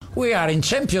We are in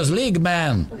Champions League,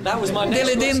 man. That was my next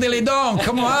Dilly din, dilly dong,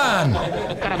 come on.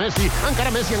 Encara Messi,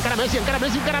 encara Messi, encara Messi, encara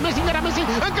Messi, encara Messi, encara Messi,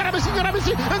 encara Messi, encara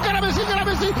Messi, encara Messi, encara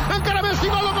Messi, encara Messi,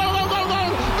 gol, gol, gol, gol, gol,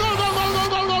 gol, gol, gol, gol,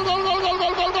 gol, gol, gol, gol,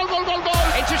 gol, gol, gol, gol, gol, gol.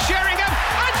 Into Sheringham,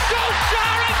 and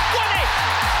Solskjaer has won it.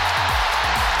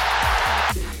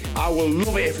 I will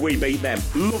love it if we beat them.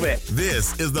 Love it.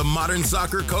 This is the Modern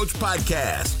Soccer Coach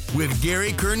Podcast with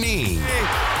Gary Curneen.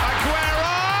 Aguero!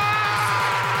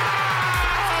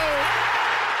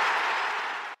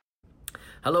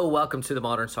 Hello, welcome to the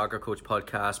Modern Soccer Coach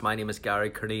Podcast. My name is Gary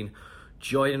Curneen.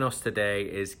 Joining us today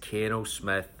is Kano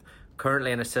Smith,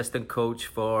 currently an assistant coach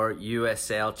for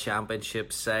USL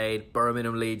Championship side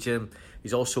Birmingham Legion.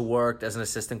 He's also worked as an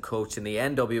assistant coach in the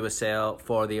NWSL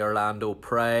for the Orlando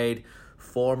Pride,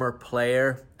 former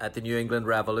player at the New England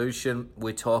Revolution.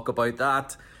 We talk about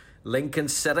that. Lincoln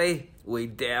City, we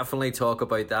definitely talk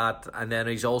about that. And then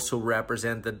he's also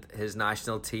represented his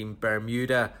national team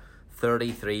Bermuda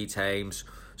 33 times.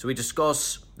 So we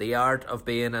discuss the art of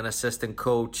being an assistant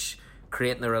coach,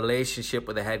 creating a relationship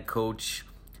with the head coach,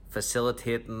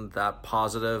 facilitating that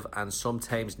positive and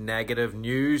sometimes negative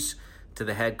news to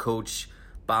the head coach,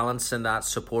 balancing that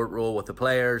support role with the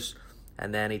players.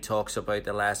 And then he talks about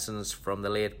the lessons from the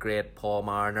late great Paul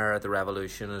Mariner at the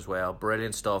Revolution as well.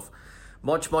 Brilliant stuff.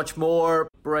 Much, much more.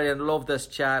 Brilliant. Love this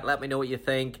chat. Let me know what you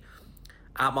think.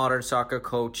 At Modern Soccer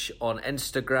Coach on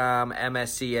Instagram,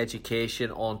 MSC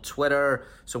Education on Twitter.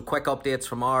 Some quick updates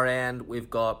from our end. We've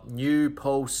got new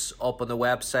posts up on the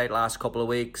website last couple of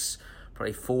weeks.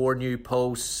 Probably 4 new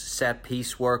posts, set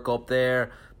piece work up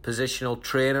there, positional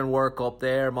training work up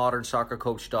there,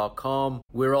 modernsoccercoach.com.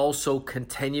 We're also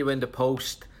continuing to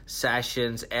post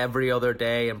sessions every other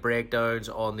day and breakdowns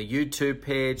on the YouTube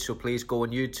page. So please go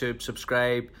on YouTube,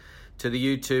 subscribe to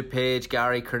the YouTube page,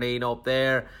 Gary Curneen up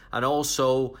there. And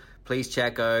also, please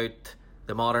check out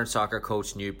the Modern Soccer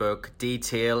Coach new book,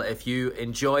 Detail. If you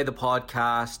enjoy the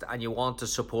podcast and you want to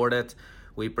support it,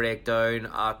 we break down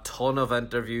a ton of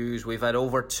interviews. We've had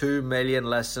over 2 million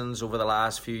listens over the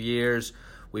last few years.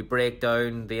 We break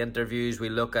down the interviews. We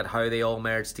look at how they all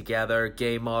merge together,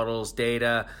 game models,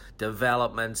 data,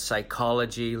 development,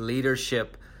 psychology,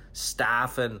 leadership,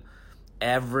 staffing,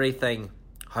 everything.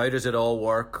 How does it all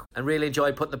work? And really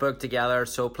enjoy putting the book together.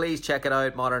 So please check it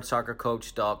out,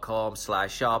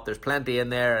 modernsoccercoach.com/shop. There's plenty in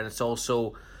there, and it's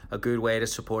also a good way to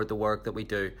support the work that we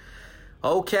do.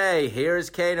 Okay, here's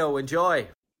Kano. Enjoy.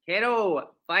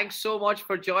 Kano, thanks so much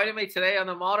for joining me today on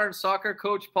the Modern Soccer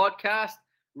Coach Podcast.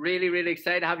 Really, really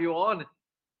excited to have you on.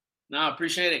 No, I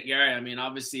appreciate it, Gary. I mean,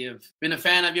 obviously, I've been a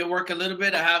fan of your work a little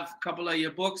bit. I have a couple of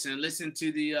your books and listened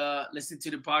to the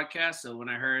podcast. So when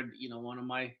I heard,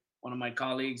 one of my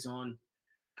colleagues on a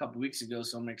couple of weeks ago,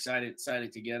 so I'm excited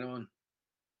to get on.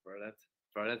 Brilliant.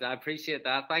 I appreciate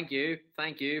that. Thank you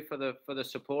for the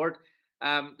support.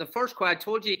 The first question, I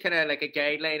told you kind of like a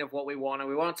guideline of what we want, and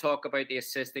we want to talk about the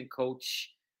assistant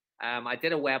coach. I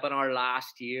did a webinar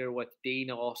last year with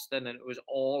Dean Austin, and it was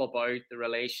all about the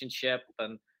relationship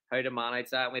and how to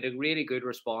manage that. And we had a really good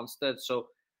response to it. So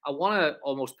I want to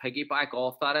almost piggyback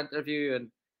off that interview and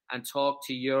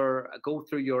go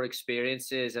through your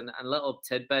experiences and little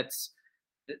tidbits.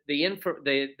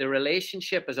 The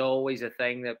relationship is always a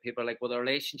thing that people are like, well, the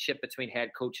relationship between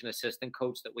head coach and assistant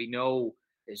coach that we know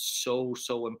is so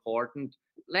important.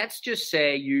 Let's just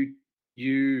say you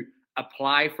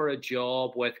apply for a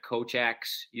job with Coach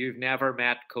X. You've never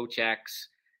met Coach X.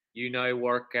 You now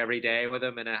work every day with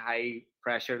him in a high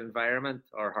pressured environment,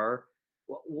 or her.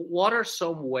 What are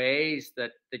some ways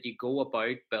that you go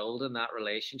about building that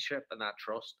relationship and that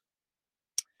trust?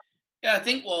 Yeah, I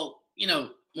think,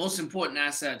 most important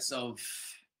assets of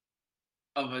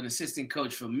an assistant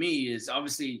coach for me is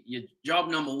obviously your job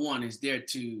number one is there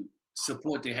to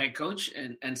support the head coach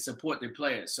and support the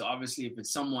players. So obviously if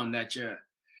it's someone that you're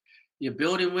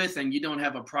building with and you don't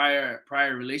have a prior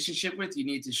relationship with, you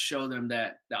need to show them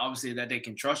that obviously that they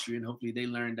can trust you, and hopefully they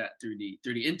learn that through the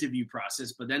interview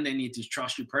process. But then they need to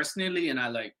trust you personally. And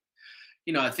I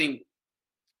think,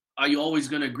 are you always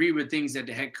going to agree with things that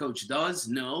the head coach does?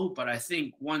 No, but I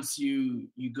think once you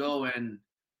go and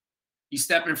you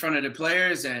step in front of the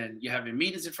players and you're having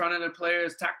meetings in front of the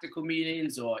players, tactical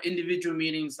meetings or individual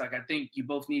meetings, like I think you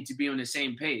both need to be on the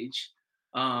same page.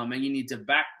 And you need to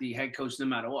back the head coach no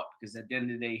matter what, because at the end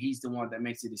of the day, he's the one that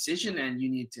makes the decision, and you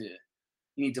need to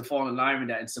fall in line with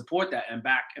that and support that and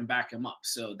back him up.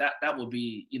 So that will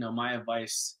be, my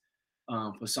advice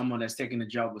for someone that's taking a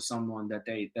job with someone that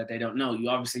they don't know. You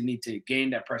obviously need to gain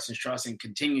that person's trust and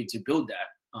continue to build that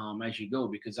as you go,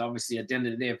 because obviously at the end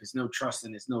of the day, if there's no trust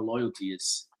and there's no loyalty,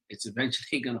 it's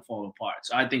eventually going to fall apart.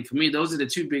 So I think for me, those are the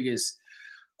two biggest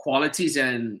qualities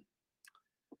and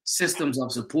systems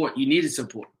of support. You need to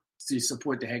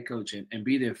support the head coach and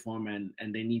be there for him,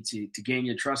 and they need to gain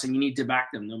your trust, and you need to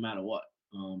back them no matter what.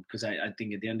 Because I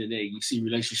think at the end of the day, you see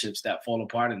relationships that fall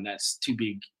apart, and that's two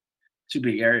big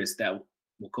areas that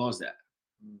will cause that.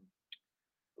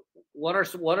 What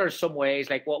are some ways,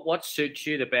 like what suits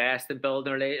you the best in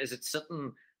building a relationship? Is it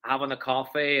sitting, having a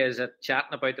coffee? Is it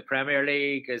chatting about the Premier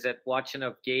League? Is it watching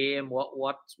a game?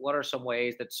 What are some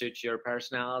ways that suits your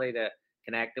personality to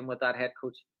connecting with that head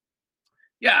coach?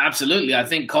 Yeah, absolutely. I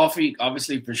think coffee,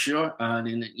 obviously, for sure.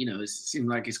 And it seems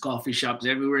like it's coffee shops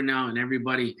everywhere now, and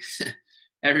everybody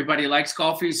likes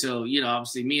coffee. So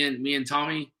obviously, me and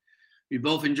Tommy, we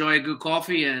both enjoy a good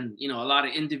coffee, and a lot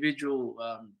of individual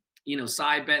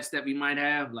side bets that we might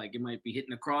have, like it might be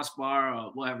hitting a crossbar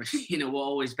or whatever. We're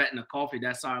always betting a coffee.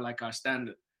 That's our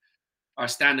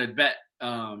standard bet.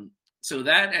 So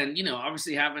that, and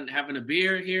obviously having a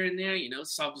beer here and there,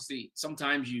 so obviously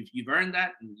sometimes you've earned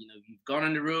that, and you've gone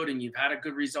on the road and you've had a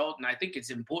good result. And I think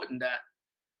it's important that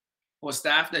for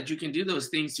staff that you can do those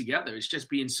things together. It's just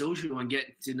being social and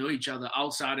getting to know each other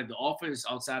outside of the office,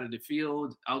 outside of the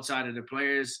field, outside of the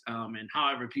players. And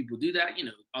however people do that,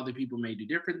 other people may do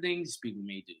different things. People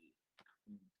may do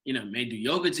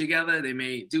yoga together. They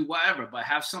may do whatever, but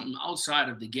have something outside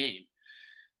of the game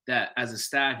that as a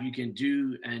staff you can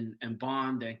do and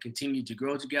bond and continue to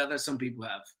grow together. Some people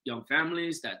have young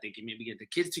families that they can maybe get the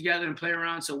kids together and play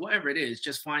around. So whatever it is,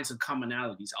 just find some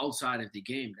commonalities outside of the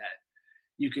game that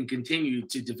you can continue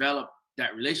to develop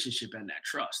that relationship and that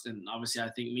trust. And obviously I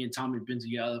think me and Tommy have been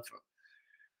together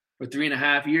for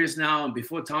 3.5 years now. And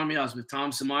before Tommy, I was with Tom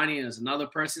Samani, and there's another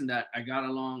person that I got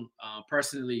along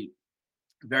personally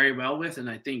very well with. And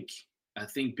I think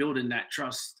building that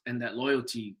trust and that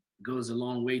loyalty goes a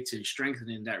long way to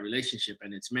strengthening that relationship.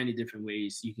 And it's many different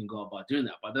ways you can go about doing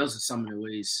that. But those are some of the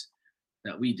ways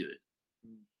that we do it.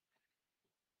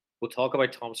 We'll talk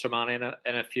about Tom Sermanni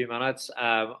in a few minutes.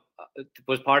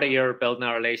 Was part of your building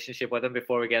a relationship with him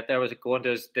before we get there? Was it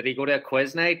did he go to a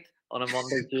quiz night on a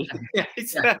Monday,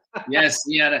 Tuesday? Yes,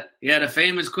 he had a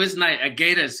famous quiz night at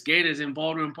Gators in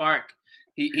Baldwin Park.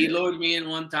 He lured me in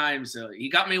one time, so he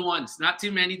got me once. Not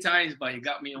too many times, but he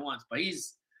got me in once. But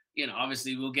he's,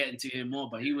 obviously we'll get into him more,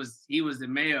 but he was the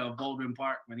mayor of Baldwin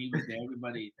Park when he was there.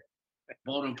 Everybody,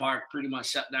 Baldwin Park pretty much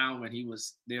shut down when he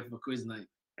was there for quiz night.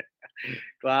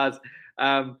 Glad.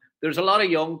 There's a lot of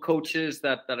young coaches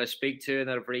that I speak to and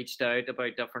that have reached out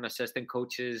about different assistant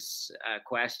coaches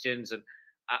questions, and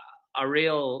a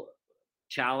real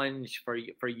challenge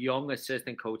for young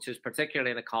assistant coaches,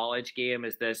 particularly in a college game,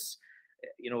 is this,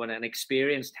 an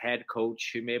experienced head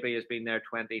coach who maybe has been there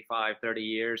 25, 30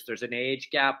 years. There's an age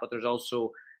gap, but there's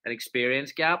also an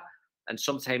experience gap. And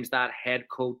sometimes that head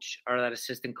coach or that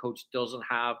assistant coach doesn't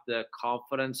have the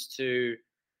confidence to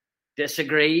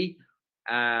disagree.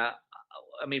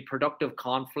 Productive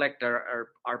conflict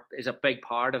is a big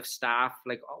part of staff.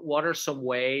 Like, what are some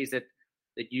ways that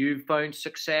you've found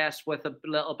success with a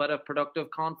little bit of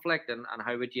productive conflict, and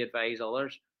how would you advise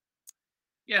others?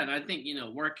 Yeah, and I think,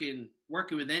 working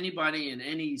with anybody in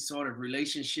any sort of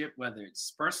relationship, whether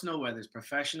it's personal, whether it's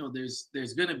professional, there's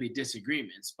going to be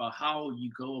disagreements, but how you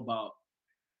go about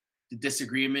the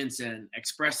disagreements and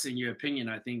expressing your opinion,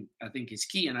 I think is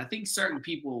key. And I think certain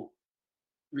people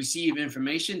receive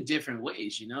information different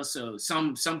ways, so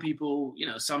some people,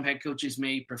 some head coaches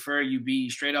may prefer you be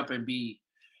straight up and be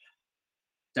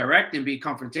direct and be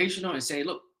confrontational and say,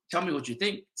 look, tell me what you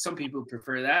think. Some people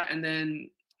prefer that. And then,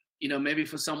 maybe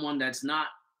for someone that's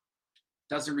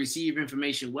doesn't receive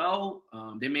information well,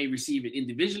 they may receive it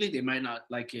individually. They might not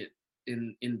like it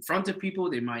in front of people.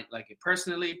 They might like it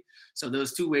personally. So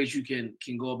those two ways you can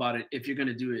go about it if you're going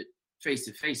to do it face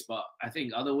to face. But I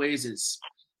think other ways is,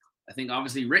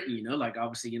 obviously written,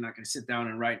 obviously you're not going to sit down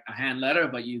and write a hand letter,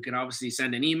 but you can obviously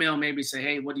send an email, maybe say,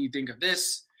 hey, what do you think of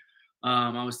this?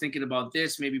 I was thinking about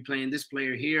this, maybe playing this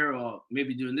player here, or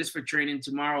maybe doing this for training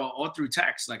tomorrow, or through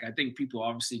text. Like, I think people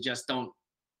obviously just don't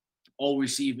all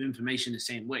receive information the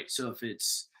same way. So if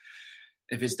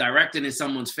it's directed in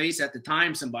someone's face at the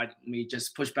time, somebody may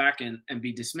just push back and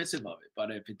be dismissive of it.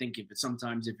 But if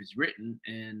it's written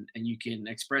and you can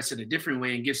express it a different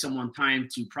way and give someone time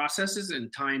to process it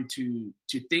and time to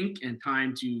think and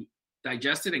time to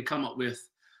digest it and come up with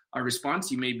a response,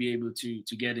 you may be able to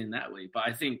get in that way. But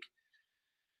I think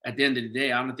at the end of the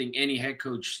day, I don't think any head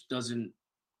coach doesn't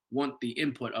want the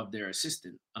input of their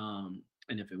assistant.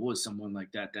 And if it was someone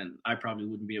like that, then I probably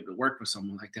wouldn't be able to work with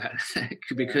someone like that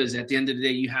because at the end of the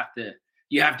day, you have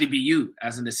to be you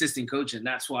as an assistant coach. And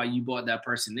that's why you brought that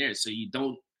person there. So you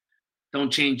don't don't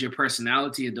change your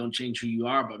personality and don't change who you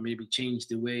are, but maybe change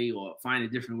the way or find a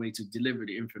different way to deliver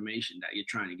the information that you're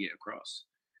trying to get across.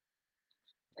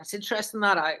 It's interesting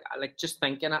that I like just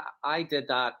thinking I did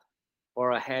that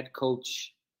for a head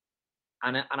coach,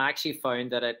 and I actually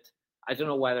found that I don't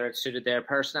know whether it suited their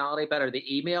personality better,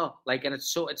 the email, like, and it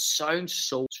sounds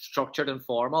so structured and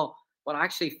formal, but I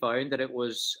actually found that it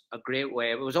was a great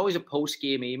way. It was always a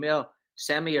post-game email,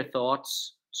 send me your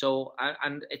thoughts. So,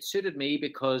 and it suited me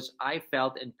because I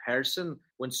felt in person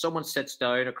when someone sits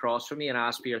down across from me and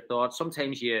asks for your thoughts,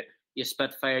 sometimes you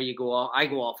spitfire, I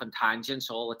go off on tangents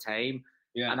all the time.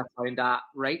 Yeah. And I found that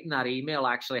writing that email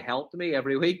actually helped me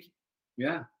every week.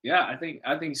 Yeah. I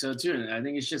think so too. And I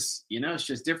think it's just, it's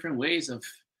just different ways of,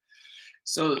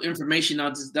 so information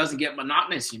doesn't get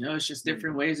monotonous, it's just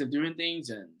different ways of doing things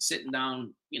and sitting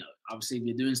down, obviously if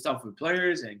you're doing stuff with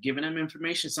players and giving them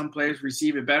information, some players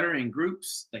receive it better in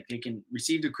groups, like they can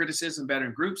receive the criticism better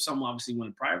in groups, some obviously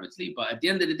went privately, but at the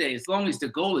end of the day, as long as the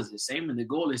goal is the same and the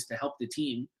goal is to help the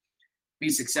team be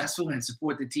successful and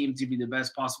support the team to be the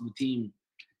best possible team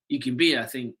you can be, I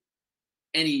think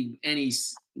any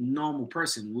normal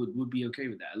person would be okay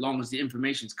with that, as long as the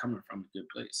information is coming from a good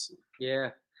place.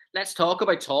 Yeah. Let's talk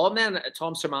about Tom then,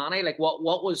 Tom Sermanni. Like,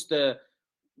 what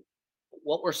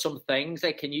were some things?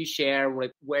 Like, can you share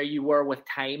with where you were with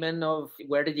timing of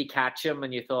where did you catch him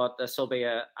and you thought this will be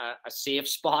a safe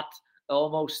spot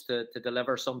almost to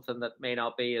deliver something that may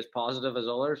not be as positive as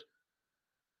others?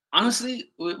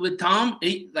 Honestly, with Tom,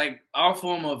 our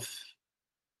form of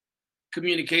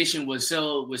communication was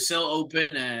so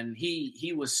open, and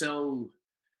he was so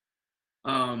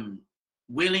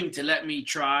willing to let me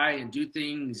try and do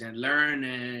things and learn.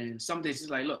 And some days he's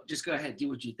like, look, just go ahead, do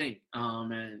what you think.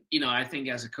 And I think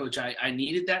as a coach, I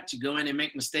needed that to go in and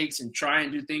make mistakes and try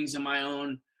and do things on my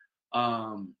own,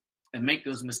 and make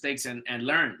those mistakes and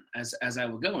learn as I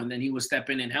would go. And then he would step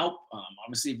in and help.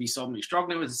 Obviously, if he saw me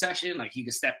struggling with a session, like, he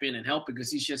could step in and help,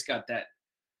 because he's just got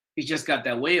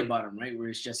that way about him, right? Where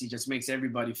he just makes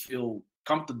everybody feel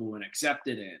comfortable and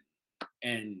accepted,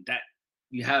 and that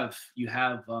you have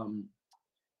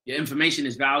your information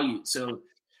is valued. So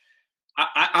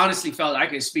I honestly felt I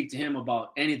could speak to him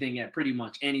about anything at pretty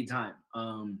much any time.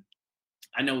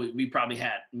 I know we probably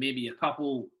had maybe a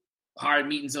couple hard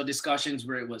meetings or discussions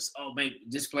where it was, oh, maybe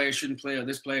this player shouldn't play or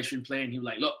this player shouldn't play, and he was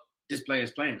like, look, this player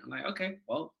is playing. I'm like, okay,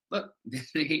 well, look.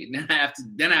 then I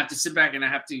have to sit back and I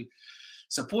have to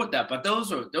support that. But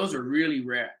those are really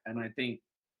rare, and I think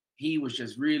he was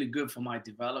just really good for my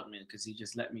development, because he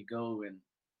just let me go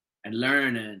and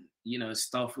learn, and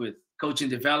stuff with coaching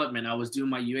development. I was doing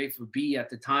my UEFA B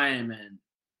at the time, and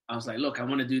I was like, look, I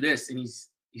want to do this, and he's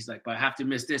like, but I have to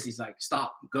miss this. He's like,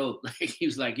 stop, go. Like,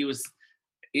 he's what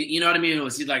I mean?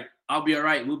 He's like, I'll be all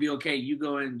right, we'll be okay, you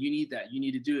go, and you need that, you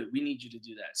need to do it, we need you to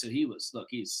do that. So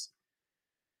he's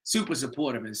super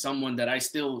supportive, and someone that I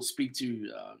still speak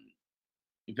to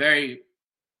very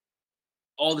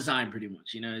all the time, pretty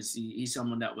much. He's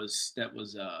someone that was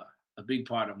a big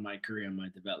part of my career and my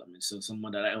development. So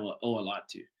someone that I owe a lot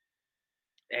to.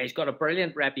 He's got a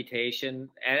brilliant reputation.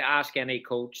 Ask any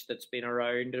coach that's been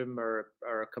around him or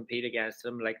compete against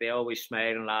him. Like, they always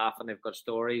smile and laugh, and they've got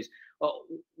stories. Well,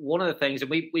 one of the things, and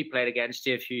we played against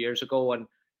you a few years ago, and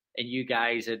you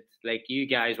guys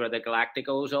were the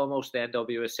Galacticos almost, the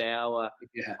NWSL.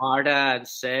 Marta and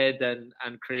Sid and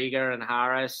Krieger and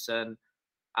Harris and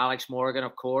Alex Morgan,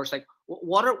 of course. Like,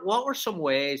 what were some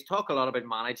ways? Talk a lot about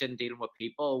managing, dealing with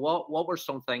people. What were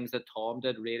some things that Tom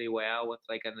did really well with,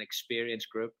 like, an experienced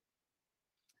group?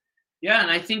 Yeah,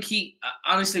 and I think he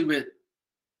honestly,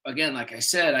 again, like I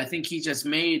said, I think he just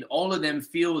made all of them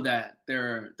feel that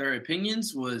their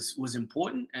opinions was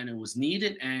important and it was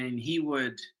needed, and he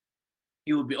would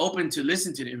be open to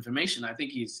listen to the information. I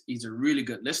think he's a really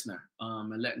good listener,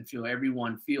 and letting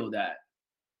everyone feel that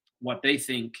what they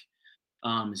think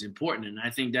is important. And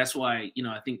I think that's why,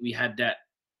 I think we had that,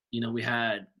 we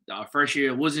had our first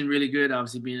year wasn't really good,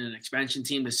 obviously being an expansion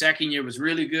team. The second year was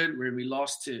really good, where we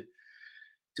lost to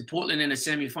Portland in the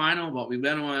semifinal, but we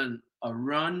went on a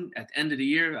run at the end of the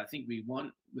year. I think we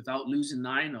won without losing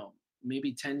 9 or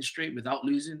maybe 10 straight without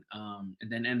losing, and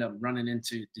then end up running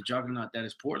into the juggernaut that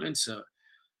is Portland. So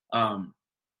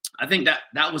I think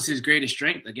that was his greatest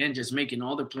strength. Again, just making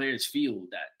all the players feel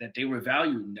that they were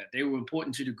valued and that they were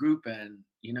important to the group, and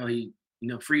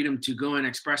freedom to go and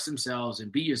express themselves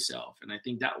and be yourself. And I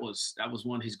think that was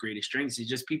one of his greatest strengths. It's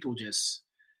just people just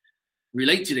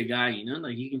relate to the guy,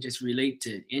 like he can just relate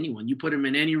to anyone. You put him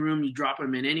in any room, you drop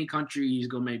him in any country, he's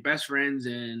gonna make best friends,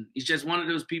 and he's just one of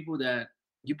those people that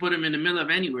you put him in the middle of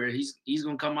anywhere, he's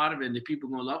gonna come out of it, and the people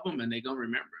gonna love him and they gonna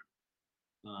remember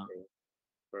him.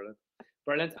 Brilliant.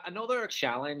 Brilliant. Another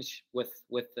challenge with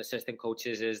assistant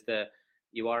coaches is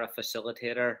you are a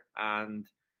facilitator, and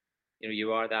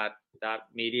you are that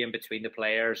medium between the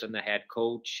players and the head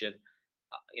coach. And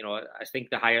I think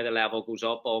the higher the level goes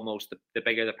up, almost the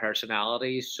bigger the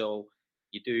personalities. So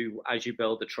you do, as you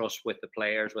build the trust with the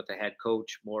players, with the head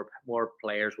coach, more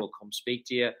players will come speak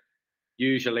to you.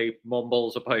 Usually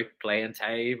mumbles about playing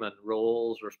time and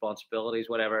roles, responsibilities,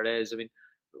 whatever it is. I mean,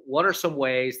 what are some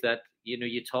ways that,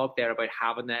 you talk there about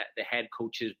having the head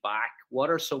coach's back? What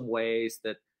are some ways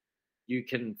that you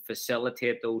can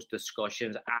facilitate those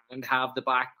discussions and have the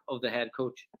back of the head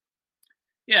coach?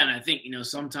 Yeah, and I think,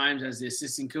 sometimes as the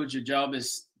assistant coach, your job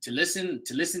is to listen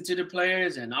to the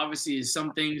players. And obviously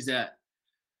some things that,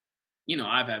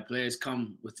 I've had players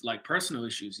come with like personal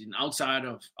issues and outside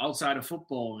of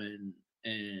football and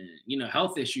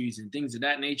health issues and things of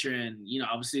that nature. And,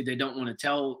 obviously they don't want to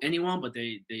tell anyone, but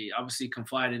they obviously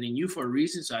confided in you for a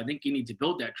reason. So I think you need to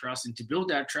build that trust. And to build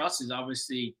that trust is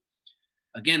obviously,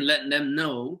 again, letting them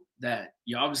know that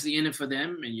you're obviously in it for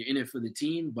them and you're in it for the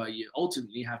team, but you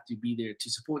ultimately have to be there to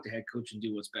support the head coach and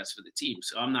do what's best for the team.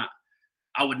 So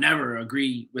I would never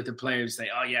agree with the players say,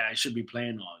 oh yeah, I should be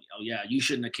playing, or oh yeah, you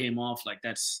shouldn't have came off. Like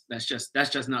that's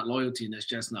just not loyalty, and that's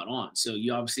just not on. So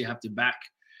you obviously have to back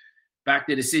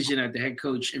the decision at the head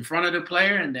coach in front of the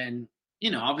player. And then,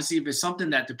 obviously if it's something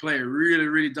that the player really,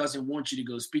 really doesn't want you to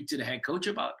go speak to the head coach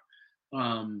about,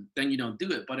 then you don't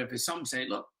do it. But if it's something, say,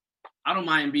 look, I don't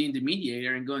mind being the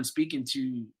mediator and going speaking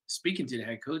to the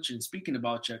head coach and speaking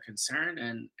about your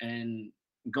concern and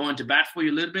going to bat for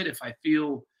you a little bit if I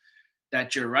feel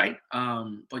that you're right.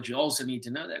 But you also need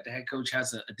to know that the head coach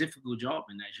has a difficult job,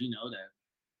 and as you know,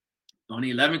 that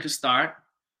only 11 can start.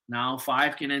 Now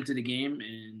 5 can enter the game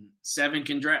and 7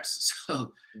 can dress.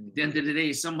 So at the end of the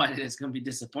day, somebody that's going to be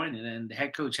disappointed, and the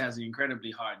head coach has an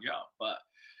incredibly hard job. But,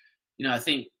 I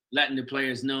think letting the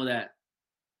players know that,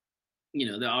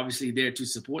 they're obviously there to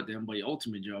support them, but your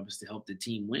ultimate job is to help the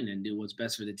team win and do what's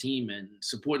best for the team, and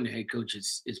supporting the head coach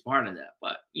is part of that.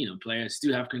 But, players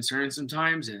do have concerns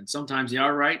sometimes, and sometimes they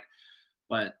are right.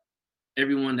 But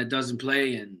everyone that doesn't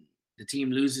play and the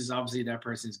team loses, obviously that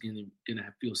person's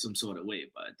gonna feel some sort of way.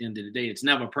 But at the end of the day, it's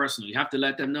never personal. You have to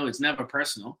let them know it's never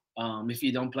personal. If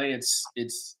you don't play,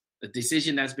 it's a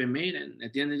decision that's been made, and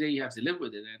at the end of the day, you have to live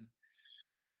with it and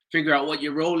figure out what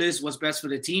your role is, what's best for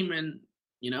the team. And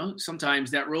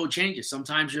sometimes that role changes.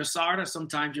 Sometimes you're a starter,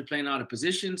 sometimes you're playing out of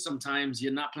position, sometimes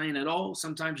you're not playing at all,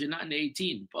 sometimes you're not in the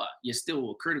 18, but you're still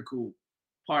a critical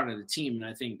part of the team. And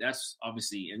I think that's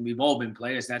obviously, and we've all been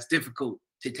players, that's difficult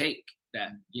to take,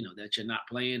 that that you're not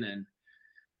playing and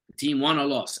the team won or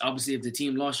lost. Obviously, if the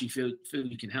team lost, you feel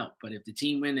you can help. But if the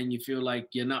team win, then you feel like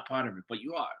you're not part of it, but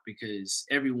you are, because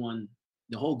everyone,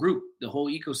 the whole group, the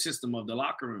whole ecosystem of the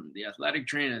locker room, the athletic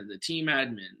trainer, the team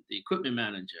admin, the equipment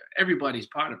manager, everybody's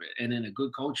part of it. And in a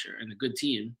good culture and a good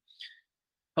team,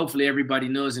 hopefully everybody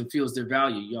knows and feels their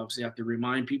value. You obviously have to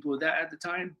remind people of that at the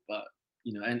time, but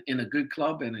and in a good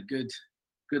club and a good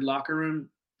locker room,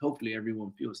 hopefully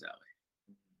everyone feels that way.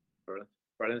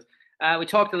 Brilliant. We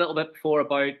talked a little bit before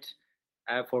about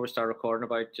before we start recording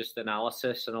about just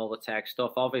analysis and all the tech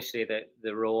stuff. Obviously,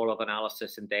 the role of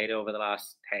analysis and data over the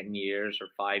last 10 years or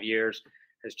 5 years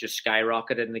has just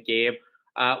skyrocketed in the game.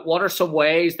 What are some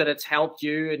ways that it's helped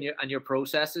you and your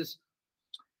processes?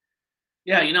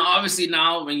 Yeah, obviously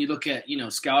now when you look at,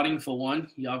 scouting for one,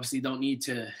 you obviously don't need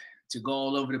to go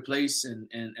all over the place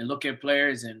and look at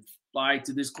players and fly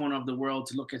to this corner of the world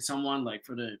to look at someone. Like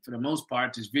for the most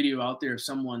part, there's video out there. If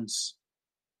someone's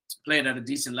played at a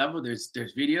decent level, there's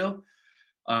video.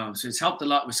 So it's helped a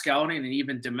lot with scouting, and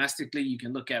even domestically, you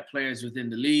can look at players within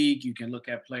the league. You can look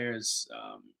at players,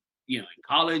 in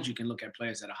college. You can look at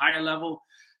players at a higher level,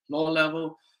 lower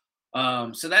level.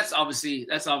 So that's obviously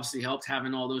helped,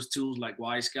 having all those tools like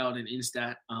Wyscout and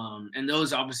Instat, and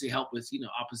those obviously help with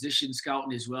opposition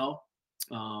scouting as well.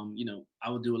 I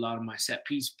would do a lot of my set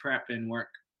piece prep and work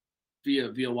via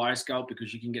Wyscout,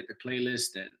 because you can get the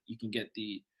playlist and you can get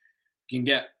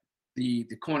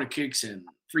the corner kicks and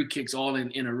free kicks all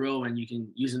in a row, and you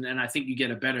can use them. And I think you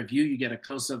get a better view. You get a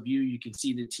close-up view. You can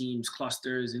see the team's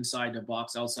clusters inside the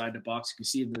box, outside the box. You can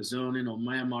see if they're zoning or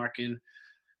man marking.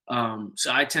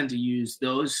 So I tend to use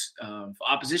those for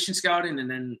opposition scouting, and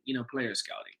then player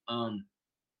scouting.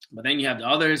 But then you have the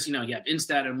others. You have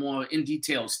Instat and more in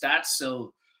detail stats.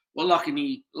 So we're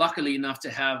luckily enough to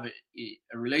have a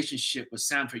relationship with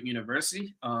Samford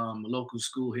University, a local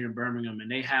school here in Birmingham, and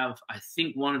they have, I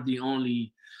think, one of the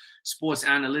only sports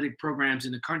analytic programs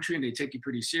in the country, and they take it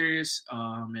pretty serious.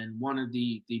 And one of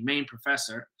the main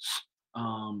professor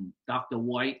Dr.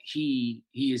 White, he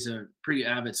is a pretty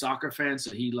avid soccer fan,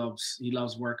 so he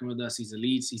loves working with us. He's a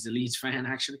Leeds fan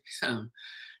actually.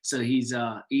 So he's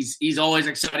always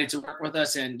excited to work with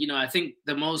us. And I think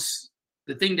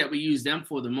the thing that we use them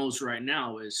for the most right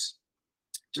now is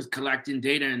just collecting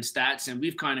data and stats, and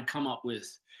we've kind of come up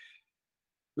with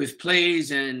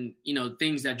plays and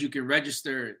things that you can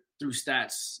register through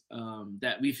stats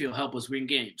that we feel help us win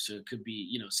games. So it could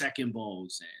be second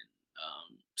balls and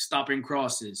stopping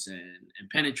crosses and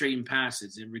penetrating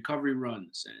passes and recovery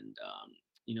runs and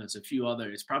it's a few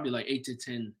other. It's probably like 8 to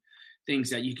 10 things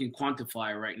that you can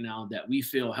quantify right now that we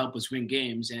feel help us win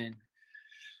games. And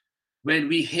when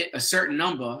we hit a certain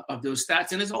number of those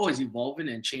stats, and it's always evolving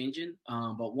and changing,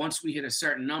 but once we hit a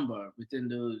certain number within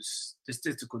those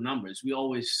statistical numbers, we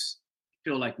always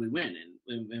feel like we win.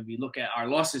 And when we look at our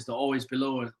losses, they're always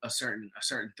below a certain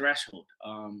threshold.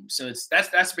 So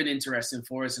that's been interesting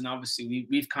for us. And obviously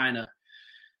we've kind of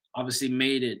obviously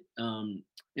made it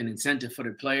an incentive for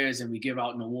the players, and we give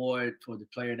out an award for the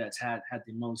player that's had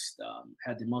the most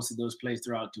of those plays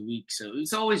throughout the week. So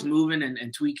it's always moving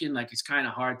and tweaking. Like, it's kind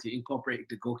of hard to incorporate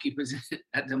the goalkeepers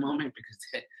at the moment,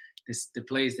 because the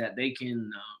plays that they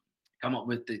can come up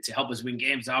with to help us win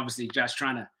games, obviously just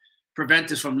trying to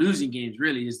prevent us from losing games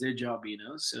really is their job,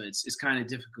 So it's kind of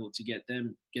difficult to get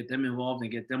them involved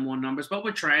and get them more numbers, but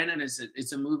we're trying, and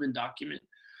it's a moving document.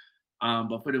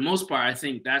 But for the most part, I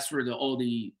think that's where all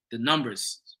the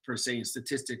numbers per se and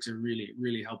statistics are really,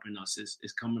 really helping us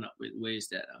is coming up with ways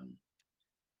that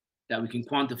we can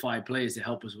quantify plays to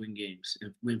help us win games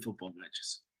and win football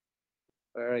matches.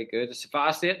 Very good. It's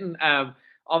fascinating.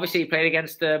 Obviously, you played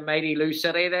against the mighty Lou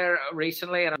City there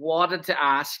recently, and I wanted to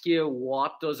ask you,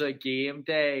 what does a game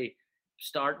day,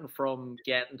 starting from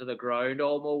getting to the ground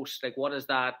almost, like what does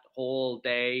that whole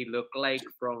day look like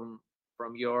from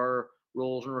your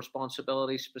roles and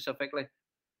responsibilities specifically?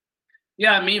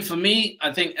 Yeah, I mean, for me,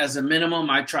 I think as a minimum,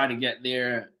 I try to get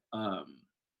there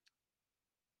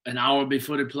an hour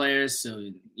before the players.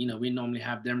 So, we normally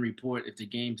have them report. If the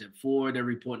game's at 4, they're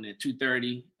reporting at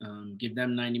 2:30. Give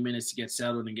them 90 minutes to get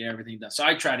settled and get everything done. So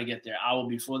I try to get there an hour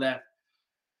before that.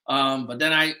 But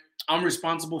then I'm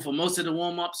responsible for most of the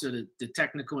warm-up. So the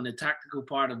technical and the tactical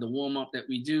part of the warm-up that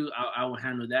we do, I will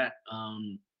handle that.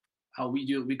 How we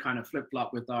do it, we kind of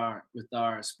flip-flop with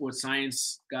our sports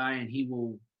science guy, and he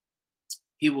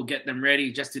will get them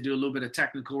ready just to do a little bit of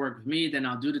technical work with me. Then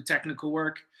I'll do the technical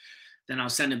work. Then I'll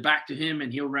send it back to him,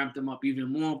 and he'll ramp them up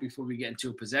even more before we get into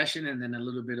a possession, and then a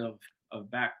little bit of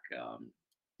back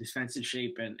defensive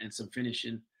shape and some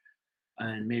finishing,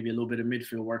 and maybe a little bit of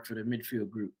midfield work for the midfield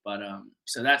group. But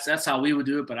so that's how we would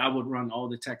do it. But I would run all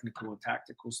the technical and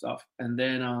tactical stuff, and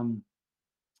then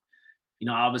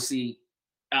obviously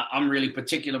I'm really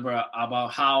particular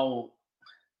about how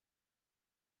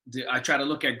I try to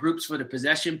look at groups for the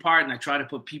possession part, and I try to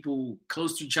put people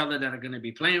close to each other that are going to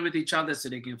be playing with each other so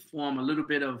they can form a little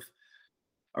bit of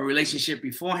a relationship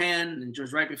beforehand and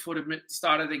just right before the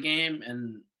start of the game.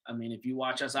 And I mean, if you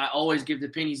watch us, I always give the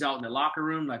pennies out in the locker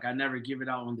room. Like, I never give it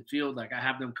out on the field. Like, I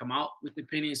have them come out with the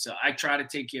pennies. So I try to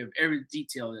take care of every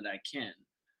detail that I can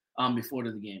before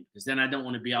the game, because then I don't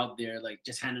want to be out there like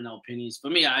just handing out pennies.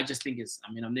 For me, I just think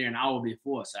I'm there an hour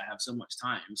before, so I have so much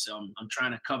time. So I'm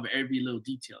trying to cover every little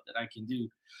detail that I can do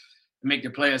to make the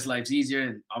players' lives easier.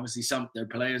 And obviously their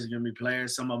players are going to be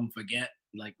players. Some of them forget.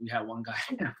 Like, we had one guy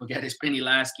forget his penny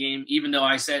last game, even though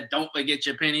I said, don't forget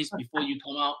your pennies before you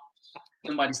come out.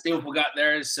 Somebody still forgot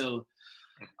theirs. So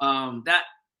that,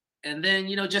 and then,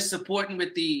 just supporting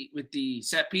with the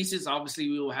set pieces.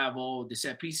 Obviously, we will have all the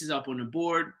set pieces up on the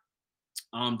board.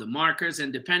 The markers,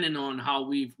 and depending on how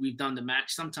we've done the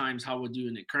match, sometimes how we're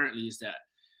doing it currently is that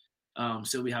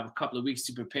so we have a couple of weeks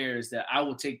to prepare, is that I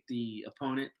will take the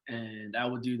opponent and I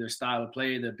will do their style of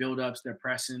play, their build-ups, their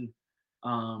pressing,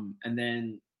 and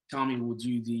then Tommy will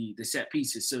do the set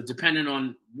pieces. So depending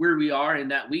on where we are in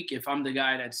that week, if I'm the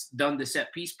guy that's done the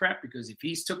set piece prep, because if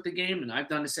he's took the game and I've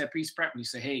done the set piece prep, we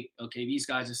say, hey, okay, these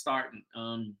guys are starting.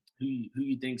 Who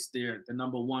you think's they're the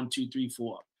number 1, 2, 3,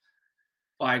 4,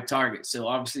 5 targets. So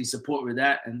obviously support with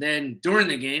that. And then during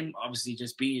the game, obviously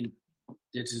just being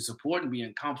there to support and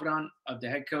being confidant of the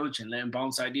head coach and letting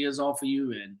bounce ideas off of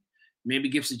you, and maybe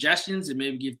give suggestions and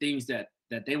maybe give things that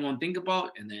they won't think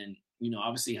about. And then,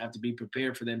 obviously have to be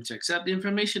prepared for them to accept the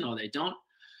information or they don't.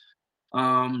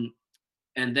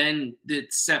 And then the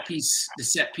set piece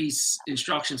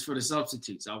instructions for the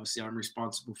substitutes. Obviously I'm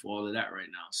responsible for all of that right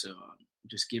now. So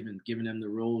just giving them the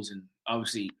roles. And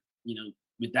obviously,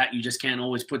 with that, you just can't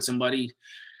always put somebody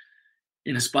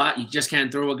in a spot. You just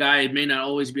can't throw a guy. It may not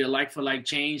always be a like-for-like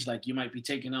change. Like, you might be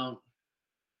taking out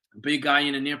a big guy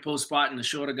in a near post spot and the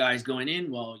shorter guy is going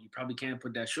in, well, you probably can't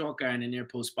put that short guy in a near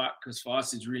post spot, because for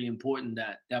us, it's really important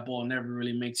that that ball never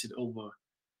really makes it over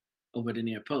the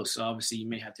near post. So obviously you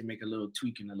may have to make a little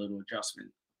tweak and a little adjustment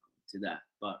to that.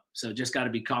 But so just got to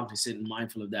be cognizant and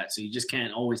mindful of that. So you just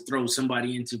can't always throw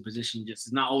somebody into position.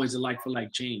 It's not always a like for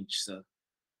like change. So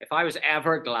if I was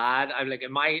ever glad, I'm like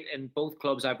in both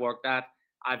clubs I've worked at,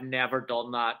 I've never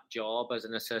done that job as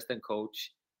an assistant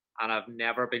coach, and I've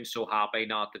never been so happy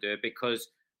not to do it, because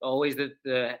always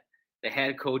the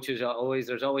head coaches are always,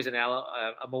 there's always a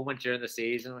moment during the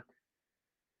season,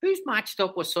 who's matched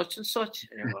up with such and such?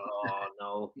 And you're like, oh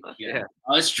no, yeah.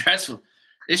 Oh, it's stressful.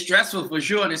 It's stressful for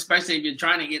sure, and especially if you're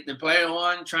trying to get the player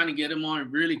on, trying to get him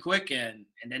on really quick, and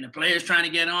then the player's trying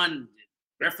to get on.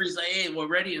 Referee's like, hey, we're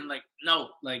ready, and like, no,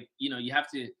 like, you have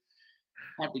to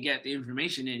get the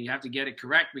information in. You have to get it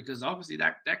correct, because obviously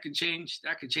that could change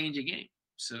a game.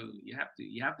 So you have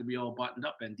to be all buttoned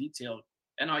up and detailed.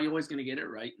 And are you always going to get it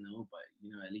right? No, but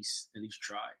at least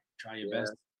try your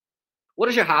best. What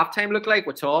does your halftime look like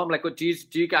with Tom? Like, do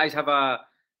you guys have a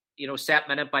set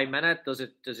minute by minute? Does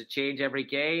it change every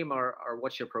game, or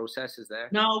what's your processes there?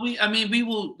 No, we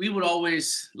would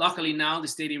always. Luckily now the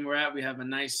stadium we're at, we have a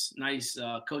nice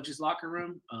coaches locker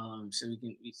room. So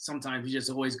sometimes we just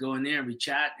always go in there and we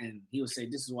chat, and he'll say,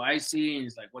 "This is what I see," and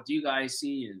he's like, "What do you guys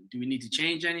see? And do we need to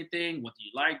change anything? What do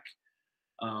you like?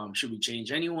 Should we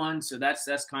change anyone?" So that's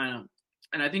kind of,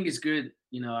 and I think it's good.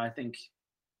 I think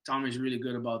Tommy's really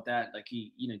good about that. Like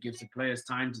he gives the players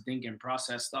time to think and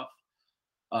process stuff.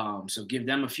 So give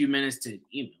them a few minutes to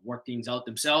work things out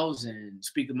themselves and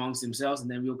speak amongst themselves,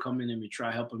 and then we'll come in and we try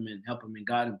help them and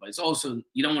guide them. But it's also,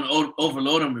 you don't want to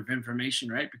overload them with information,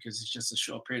 right? Because it's just a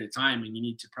short period of time, and you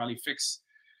need to probably fix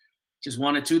just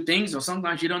one or two things, or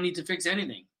sometimes you don't need to fix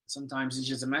anything. Sometimes it's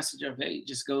just a message of, hey,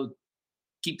 just go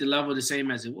keep the level the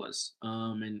same as it was,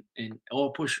 and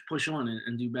or push on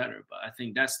and do better. But I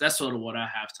think that's sort of what our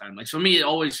halftime. Like for me, it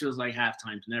always feels like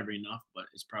halftime's never enough, but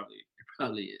it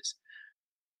probably is.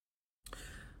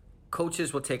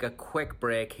 Coaches, will take a quick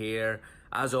break here.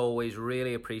 As always,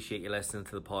 really appreciate you listening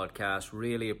to the podcast.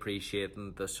 Really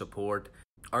appreciating the support.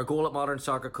 Our goal at Modern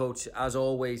Soccer Coach, as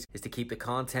always, is to keep the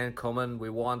content coming. We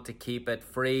want to keep it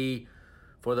free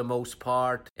for the most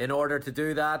part. In order to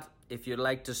do that, if you'd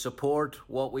like to support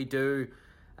what we do,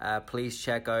 please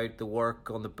check out the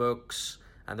work on the books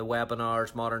and the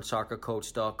webinars,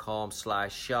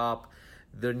 modernsoccercoach.com/shop.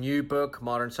 The new book,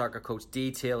 Modern Soccer Coach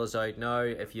Detail, is out now.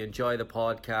 If you enjoy the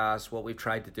podcast, what we've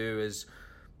tried to do is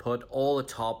put all the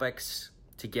topics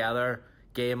together: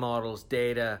 game models,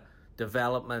 data,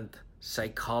 development,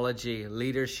 psychology,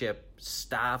 leadership,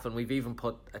 staff, and we've even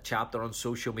put a chapter on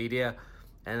social media,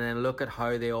 and then look at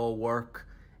how they all work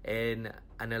in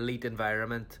an elite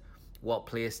environment. What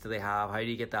place do they have? How do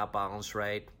you get that balance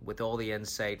right, with all the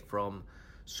insight from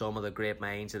some of the great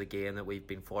minds of the game that we've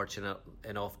been fortunate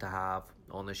enough to have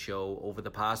on the show over the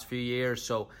past few years.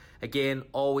 So again,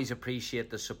 always appreciate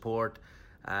the support.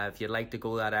 If you'd like to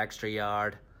go that extra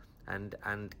yard and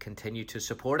continue to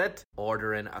support it,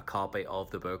 ordering a copy of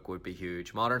the book would be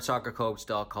huge.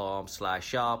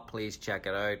 modernsoccercoach.com/shop. Please check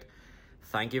it out.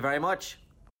 Thank you very much.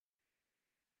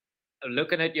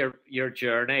 Looking at your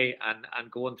journey and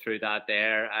going through that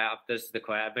there, this is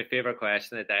my favorite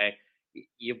question of the day.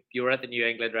 You were at the New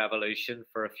England Revolution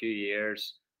for a few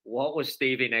years. What was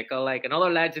Stevie Nicol like? Another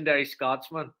legendary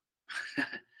Scotsman.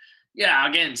 Yeah,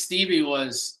 again, Stevie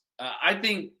was. I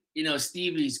think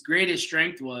Stevie's greatest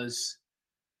strength was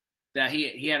that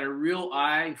he had a real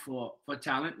eye for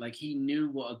talent. Like he knew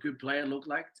what a good player looked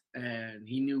like, and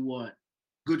he knew what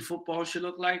good football should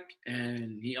look like.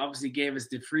 And he obviously gave us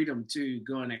the freedom to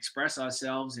go and express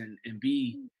ourselves and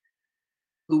be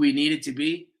who we needed to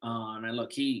be. And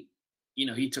look, he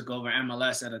took over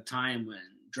MLS at a time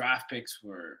when draft picks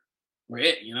were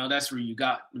it. That's where you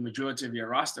got the majority of your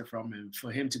roster from. And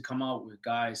for him to come out with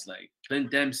guys like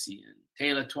Clint Dempsey and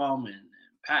Taylor Twellman and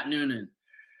Pat Noonan,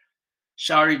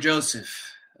 Shari Joseph,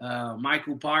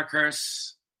 Michael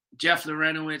Parkhurst, Jeff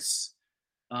Lorenowitz,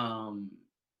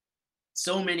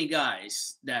 so many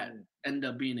guys that end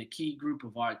up being a key group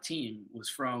of our team was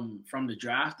from the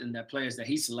draft, and that players that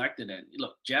he selected. And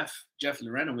look, Jeff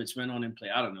Lorenowitz went on and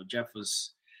played. I don't know.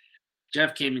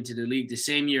 Jeff came into the league the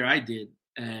same year I did,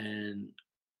 and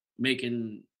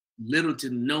making little to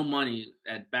no money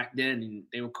back then, and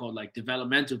they were called like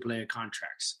developmental player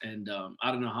contracts. And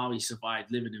I don't know how he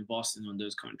survived living in Boston on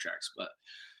those contracts, but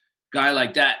guy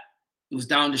like that was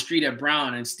down the street at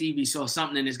Brown, and Stevie saw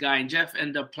something in this guy, and Jeff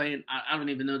ended up playing, I don't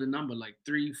even know the number, like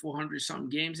 300-400 something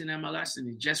games in MLS, and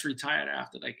he just retired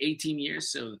after like 18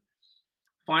 years. So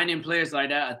finding players like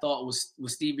that, I thought was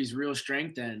Stevie's real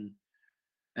strength, and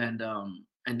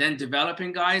then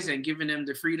developing guys and giving them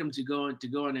the freedom to go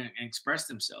and express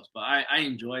themselves. But I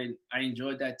enjoyed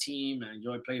that team. I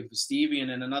enjoyed playing for Stevie. And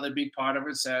then another big part of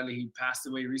it, sadly, he passed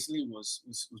away recently, was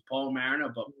Paul Mariner.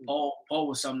 But Paul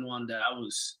was someone that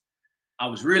I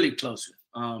was really close with.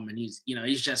 And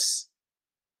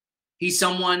he's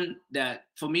someone that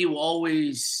for me will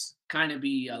always kind of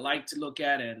be a light to look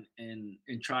at and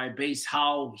try base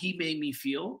how he made me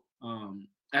feel.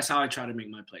 That's how I try to make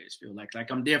my players feel like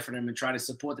I'm there for them and try to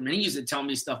support them. And he used to tell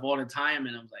me stuff all the time,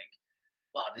 and I'm like,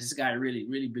 wow, this guy really,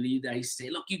 really believed that. He say,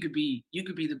 look, you could be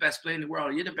the best player in the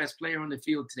world. You're the best player on the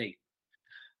field today.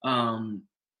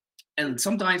 And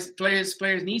sometimes players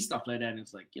need stuff like that. And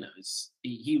it's like,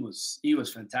 he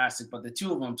was fantastic. But the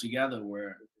two of them together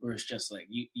were it's just like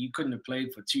you couldn't have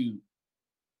played for two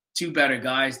better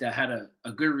guys that had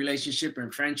a good relationship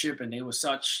and friendship, and they were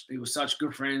such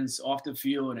good friends off the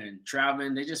field and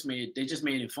traveling. They just made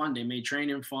it fun. They made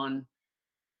training fun.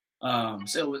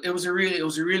 So it was a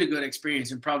really good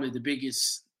experience, and probably the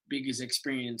biggest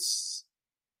experience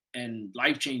and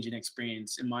life-changing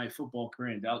experience in my football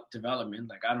career and development.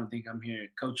 Like, I don't think I'm here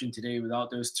coaching today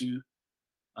without those two.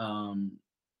 And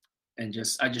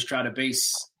I just try to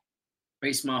base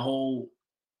my whole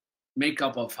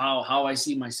makeup of how I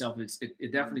see myself.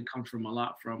 It definitely comes from a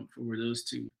lot from those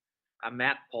two. I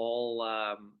met Paul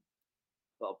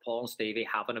and Stevie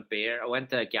having a beer. I went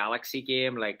to a Galaxy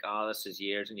game, this is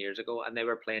years and years ago, and they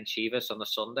were playing Chivas on the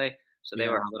Sunday, so they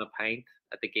were having a pint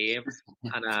at the game,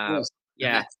 and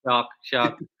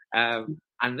shock.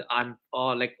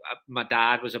 My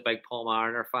dad was a big Paul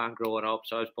Mariner fan growing up,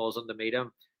 so I was buzzing to meet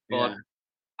him. But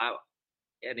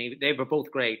they were both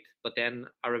great. But then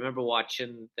I remember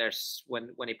watching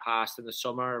when he passed in the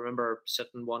summer. I remember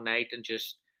sitting one night and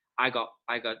I got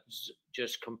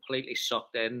just completely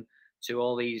sucked in to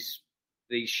all these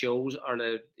shows, or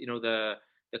the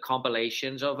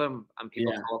compilations of him and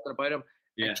people talking about him.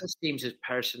 It just seems his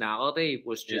personality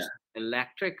was just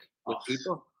electric with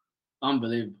people.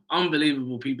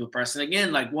 Unbelievable people person.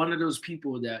 Again, like one of those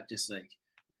people that just like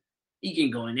he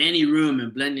can go in any room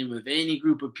and blend in with any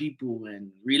group of people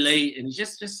and relate. And he's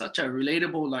just such a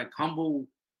relatable, like humble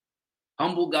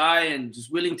guy, and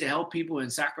just willing to help people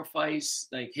and sacrifice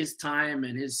like his time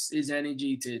and his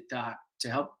energy to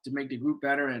help to make the group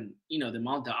better. And the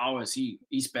amount of hours he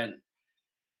spent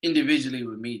individually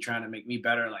with me trying to make me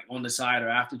better, like on the side or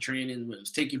after training, when it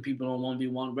was taking people on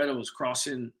 1v1, whether it was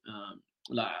crossing.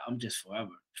 I'm just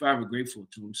forever grateful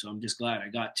to him. So I'm just glad I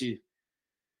got to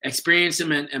experience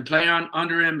him and play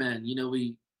under him. And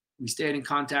we stayed in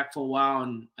contact for a while,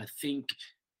 and I think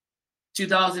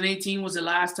 2018 was the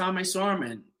last time I saw him,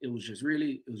 and it was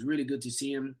really good to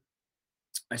see him.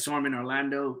 I saw him in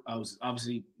Orlando. I was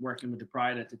obviously working with the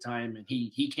Pride at the time, and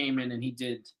he came in and he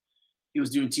was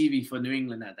doing TV for New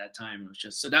England at that time. It was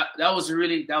just that was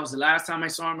the last time I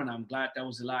saw him, and I'm glad that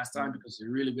was the last time, because it was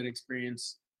a really good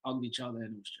experience. Hugged each other,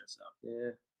 and it was just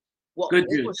good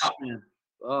dude, top man.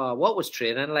 What was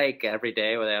training like every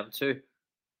day with them two?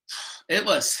 It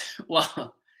was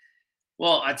well.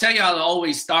 I tell you how it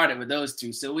always started with those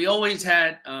two. So we always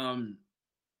had a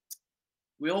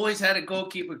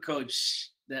goalkeeper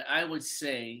coach that I would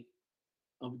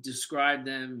describe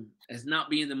them as not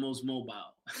being the most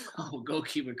mobile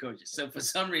goalkeeper coaches. So for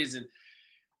some reason,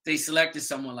 they selected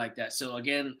someone like that. So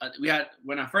again,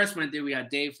 when I first went there, we had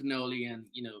Dave Finoli, and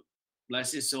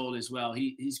bless his soul as well.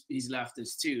 He's left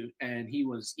us too, and he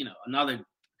was another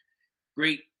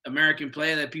great American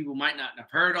player that people might not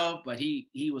have heard of, but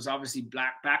he was obviously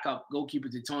backup goalkeeper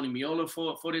to Tony Meola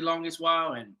for the longest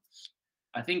while. And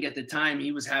I think at the time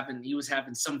he was having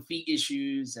some feet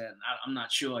issues, and I'm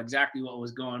not sure exactly what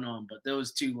was going on, but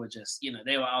those two were just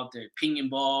they were out there pinging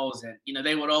balls, and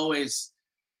they would always.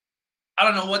 I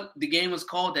don't know what the game was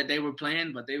called that they were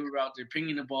playing, but they were out there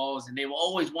pinging the balls, and they were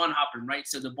always one-hopping, right?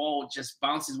 So the ball just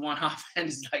bounces one-hop and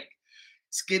it's like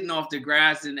skidding off the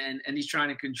grass, and he's trying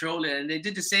to control it. And they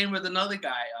did the same with another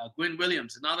guy, Gwyn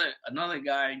Williams, another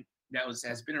guy that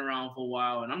has been around for a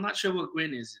while. And I'm not sure what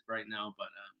Gwyn is right now, but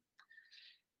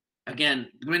again,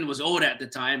 Gwyn was old at the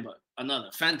time, but another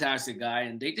fantastic guy.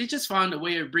 And they just found a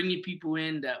way of bringing people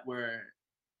in that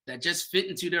just fit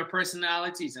into their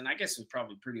personalities. And I guess it was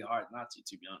probably pretty hard not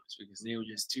to be honest, because they were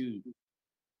just two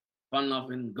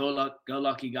fun-loving,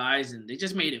 go-lucky guys, and they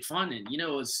just made it fun. And, it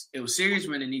was serious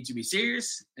when it needed to be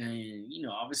serious. And,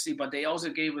 obviously, but they also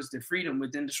gave us the freedom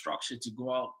within the structure to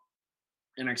go out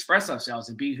and express ourselves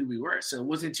and be who we were. So it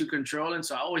wasn't too controlling.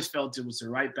 So I always felt it was the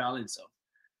right balance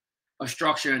of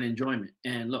structure and enjoyment.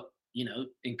 And look,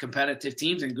 in competitive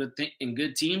teams and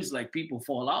good teams, like people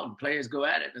fall out and players go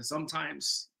at it. And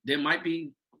sometimes they might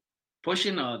be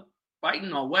pushing or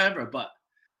fighting or whatever, but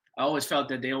I always felt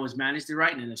that they always managed it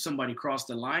right. And if somebody crossed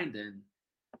the line, then,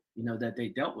 that they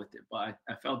dealt with it. But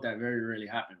I felt that very rarely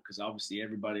happened because obviously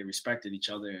everybody respected each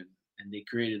other and they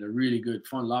created a really good,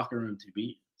 fun locker room to be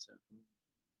in. So.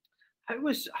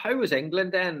 How was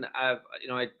England then? I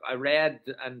read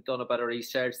and done a bit of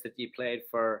research that you played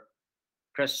for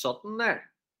Chris Sutton there.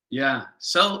 Yeah.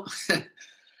 So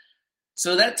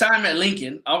that time at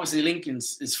Lincoln, obviously Lincoln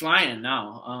is flying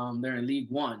now. They're in League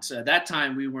One. So at that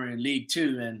time we were in League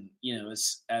Two, and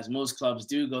as most clubs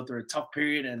do, go through a tough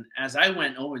period. And as I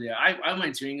went over there, I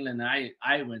went to England. And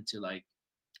I went to like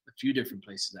a few different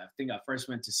places. I think I first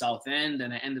went to Southend,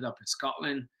 and I ended up in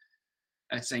Scotland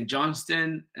at St.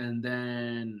 Johnston, and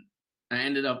then I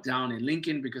ended up down in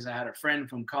Lincoln because I had a friend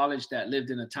from college that lived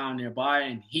in a town nearby,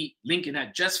 and Lincoln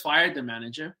had just fired the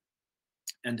manager,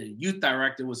 and the youth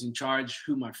director was in charge,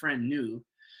 who my friend knew.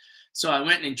 So I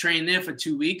went and trained there for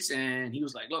 2 weeks, and he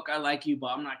was like, "Look, I like you, but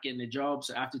I'm not getting the job."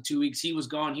 So after 2 weeks, he was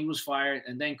gone, he was fired,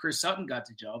 and then Chris Sutton got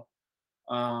the job.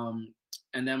 And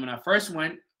then when I first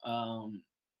went,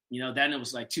 then it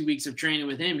was like 2 weeks of training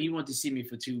with him. He wanted to see me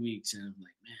for 2 weeks. And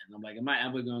I'm like, am I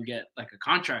ever going to get like a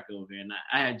contract over here? And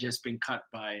I had just been cut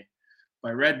by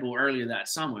Red Bull earlier that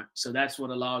summer. So that's what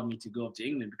allowed me to go up to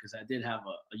England, because I did have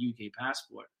a UK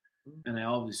passport. And I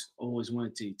always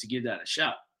wanted to give that a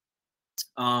shot.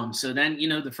 So then,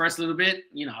 the first little bit,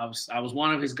 I was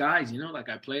one of his guys, like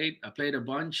I played a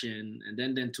bunch. And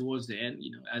then towards the end,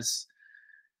 as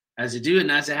I do, and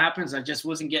as it happens, I just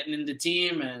wasn't getting in the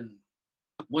team and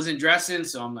wasn't dressing.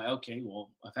 So I'm like, okay,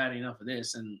 well, I've had enough of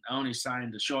this. And I only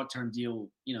signed a short-term deal,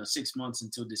 6 months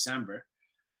until December.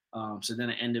 So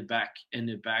then I ended back in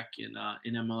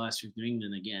MLS with New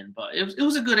England again. But it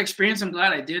was a good experience. I'm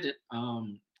glad I did it.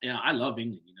 I love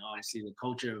England. I see the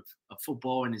culture of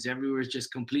football and is everywhere is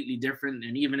just completely different.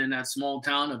 And even in that small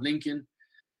town of Lincoln,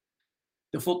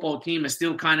 the football team is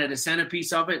still kind of the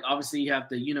centerpiece of it. Obviously, you have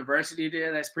the university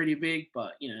there that's pretty big,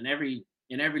 but in every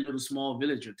little small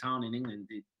village or town in England,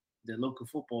 the local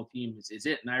football team is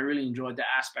it. And I really enjoyed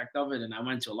that aspect of it. And I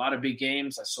went to a lot of big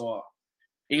games. I saw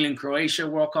England-Croatia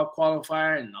World Cup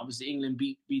qualifier, and obviously England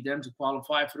beat them to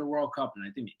qualify for the World Cup, and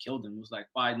I think they killed them. It was like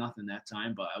 5-0 that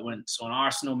time. But I went saw an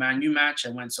Arsenal-Man U match. I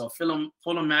went saw a Fulham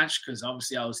match because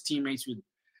obviously I was teammates with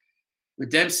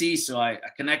Dempsey, so I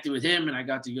connected with him, and I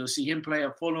got to go see him play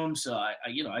at Fulham. So I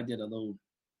did a little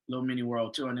mini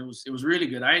world tour, and it was really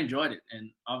good. I enjoyed it,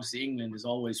 and obviously England is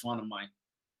always one of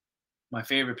my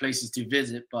favorite places to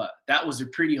visit. But that was a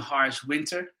pretty harsh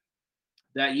winter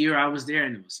that year I was there,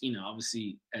 and it was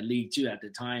obviously at League Two at the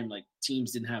time, like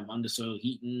teams didn't have undersoil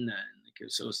heating,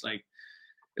 and so it's like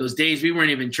it was days we weren't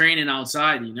even training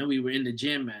outside. We were in the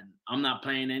gym, and I'm not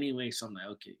playing anyway. So I'm like,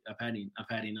 okay, I've had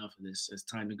enough of this. It's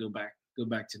time to go back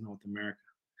to North America.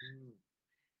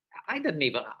 I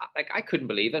couldn't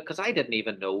believe it because I didn't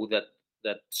even know that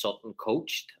Sutton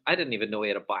coached. I didn't even know he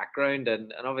had a background,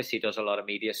 and obviously he does a lot of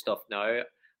media stuff now.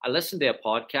 I listened to a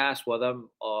podcast with him,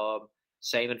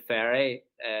 Simon Ferry.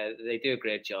 They do a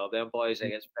great job. Them boys,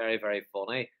 it's very, very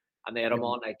funny. And they had him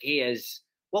on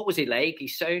what was he like? He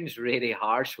sounds really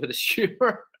harsh with his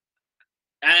humor.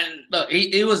 And look,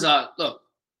 he was a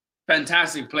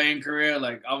fantastic playing career.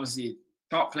 Like obviously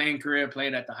top playing career,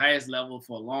 played at the highest level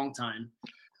for a long time.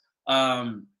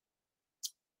 The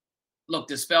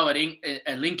spell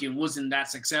at Lincoln wasn't that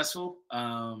successful,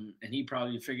 and he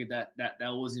probably figured that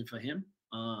wasn't for him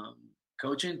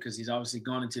coaching, because he's obviously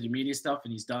gone into the media stuff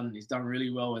and he's done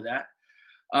really well with that.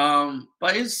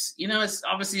 But it's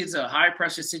obviously it's a high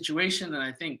pressure situation, and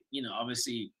I think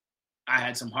obviously I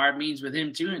had some hard meetings with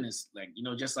him too, and it's like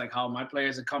just like how my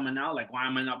players are coming out, like why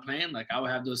am I not playing? Like I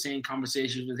would have those same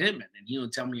conversations with him, and then he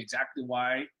would tell me exactly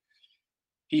why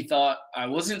he thought I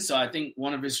wasn't. So I think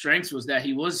one of his strengths was that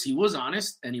he was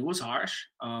honest and he was harsh.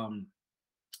 But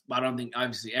I don't think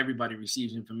obviously everybody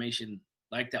receives information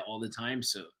like that all the time.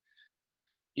 So,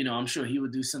 I'm sure he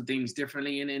would do some things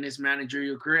differently in his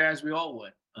managerial career, as we all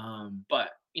would.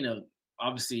 But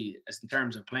obviously as in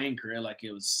terms of playing career, like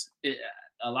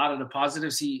a lot of the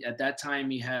positives at that time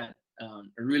he had a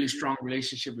really strong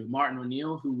relationship with Martin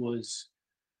O'Neill, who was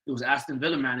Aston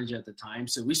Villa manager at the time.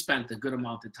 So we spent a good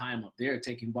amount of time up there,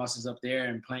 taking buses up there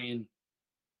and playing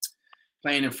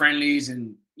in friendlies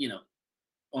and,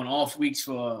 on off weeks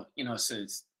so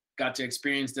it's got to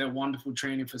experience their wonderful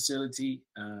training facility,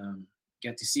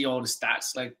 get to see all the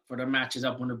stats, like for the matches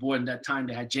up on the board. And that time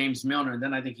they had James Milner, and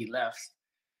then I think he left.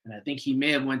 And I think he may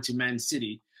have went to Man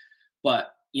City,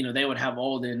 but, they would have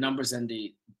all their numbers and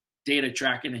data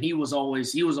tracking, and he was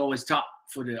always top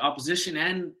for the opposition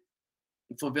and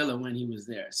for Villa when he was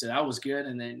there. So that was good.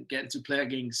 And then getting to play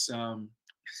against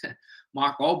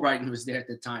Mark Albrighton was there at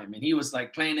the time, and he was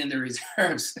like playing in the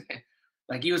reserves.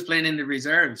 Like he was playing in the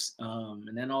reserves.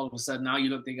 And then all of a sudden now you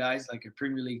look at the guys like a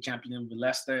Premier League champion with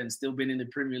Leicester and still been in the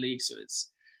Premier League. So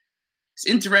it's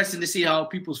interesting to see how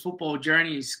people's football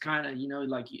journey is kind of,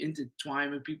 like you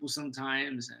intertwine with people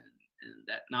sometimes. And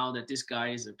that now that this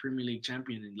guy is a Premier League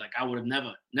champion, and like I would have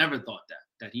never thought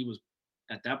that he was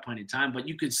at that point in time. But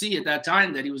you could see at that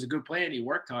time that he was a good player and he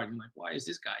worked hard. And like, why is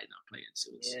this guy not playing?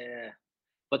 So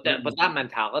but that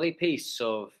mentality piece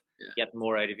of getting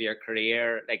more out of your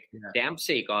career, like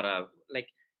Dempsey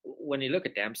when you look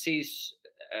at Dempsey's,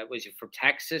 was he from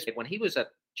Texas? When he was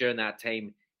during that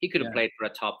time, he could have played for a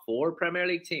top 4 Premier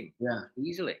League team. Yeah,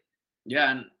 easily.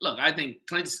 Yeah, and look, I think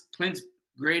Clint's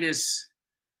greatest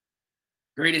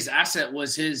asset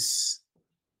was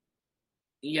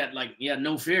he had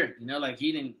no fear, like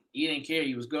he didn't care.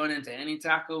 He was going into any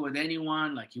tackle with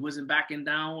anyone, like he wasn't backing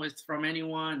down from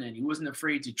anyone, and he wasn't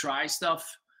afraid to try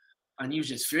stuff. And he was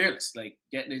just fearless, like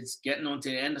getting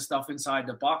onto the end of stuff inside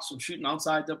the box from shooting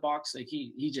outside the box. Like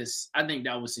I think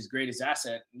that was his greatest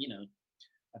asset.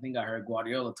 I think I heard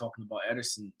Guardiola talking about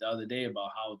Ederson the other day about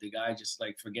how the guy just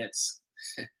like forgets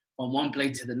from one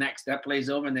play to the next. That play's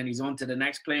over, and then he's on to the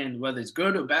next play. And whether it's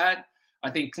good or bad,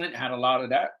 I think Clint had a lot of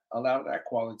that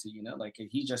quality. Like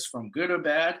he just from good or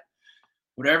bad,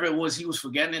 whatever it was, he was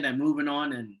forgetting it and moving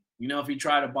on. And if he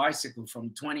tried a bicycle from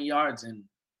 20 yards and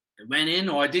it went in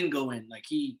or it didn't go in, like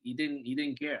he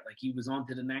didn't care. Like he was on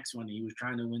to the next one. He was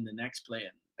trying to win the next play,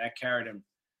 and that carried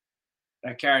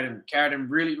him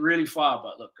really, really far.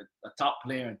 But look, a top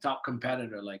player and top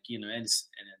competitor, and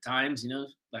at times,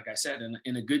 like I said,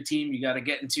 in a good team, you got to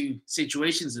get into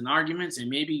situations and arguments and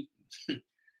maybe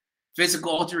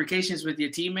physical altercations with your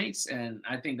teammates. And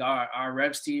I think our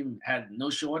Revs team had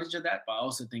no shortage of that, but I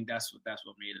also think that's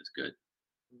what made us good.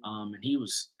 And he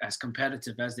was as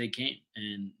competitive as they came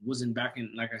and wasn't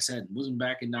backing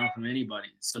down from anybody.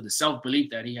 So the self-belief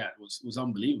that he had was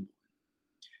unbelievable.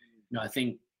 I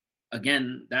think,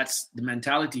 again, that's the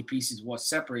mentality piece is what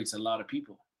separates a lot of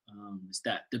people. It's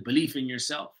that the belief in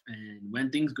yourself. And when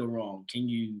things go wrong, can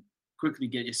you quickly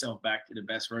get yourself back to the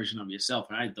best version of yourself?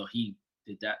 And I thought he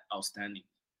did that outstanding.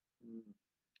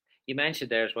 You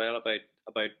mentioned there as well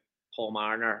about Paul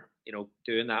Mariner,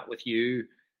 doing that with you.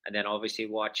 And then obviously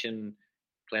watching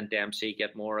Clint Dempsey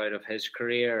get more out of his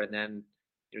career, and then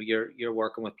you're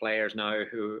working with players now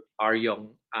who are young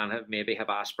and have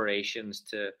aspirations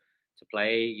to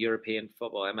play European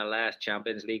football, MLS,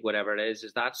 Champions League, whatever it is.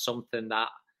 Is that something that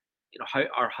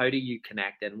how do you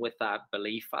connect in with that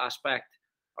belief aspect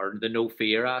or the no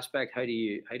fear aspect? How do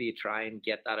you try and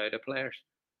get that out of players?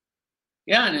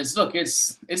 Yeah, and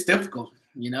it's difficult.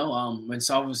 When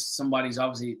somebody's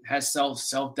obviously has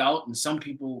self-doubt, and some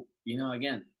people,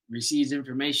 again, receives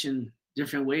information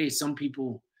different ways. Some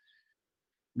people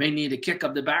may need a kick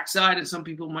up the backside, and some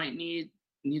people might need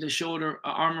a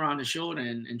arm around the shoulder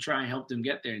and try and help them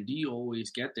get there. And do you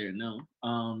always get there? No.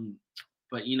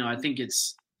 But I think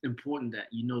it's important that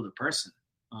the person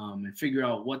and figure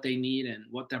out what they need and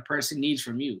what that person needs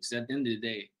from you. Because at the end of the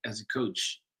day, as a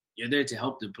coach, you're there to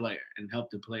help the player and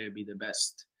help the player be the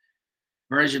best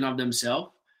version of themselves.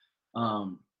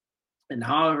 And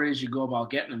however it is you go about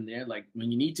getting them there, like when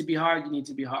you need to be hard, you need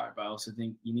to be hard. But I also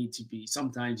think you need to be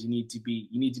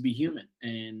human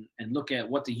and look at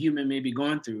what the human may be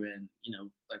going through. And,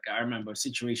 like I remember a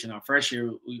situation our first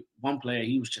year, one player,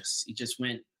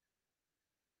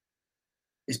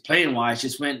 his playing wise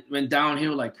just went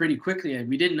downhill like pretty quickly, and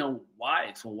we didn't know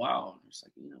why for a while. It was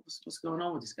like, what's going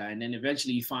on with this guy? And then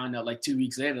eventually you find out like 2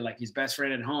 weeks later, like his best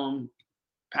friend at home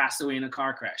passed away in a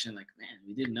car crash, and like, man,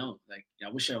 we didn't know. Like, I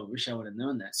wish I would have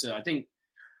known that. So I think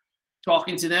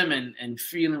talking to them and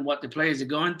feeling what the players are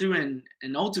going through,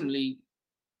 and ultimately,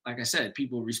 like I said,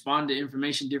 people respond to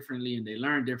information differently and they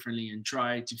learn differently and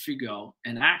try to figure out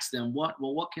and ask them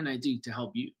what can I do to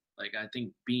help you? Like, I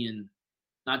think being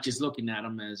not just looking at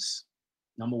them as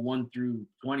number 1 through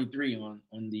 23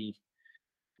 on the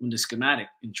schematic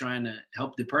and trying to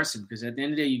help the person, because at the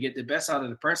end of the day, you get the best out of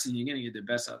the person, you're going to get the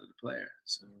best out of the player.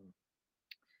 So,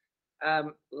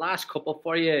 last couple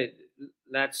for you.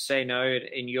 Let's say now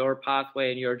in your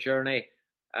pathway, in your journey,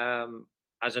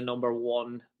 as a number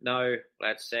 1 now,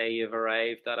 let's say you've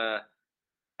arrived at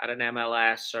an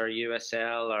MLS or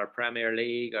USL or Premier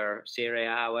League or Serie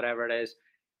A, whatever it is,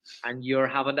 and you're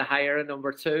having to hire a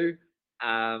number 2.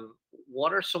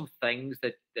 What are some things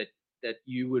that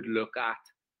you would look at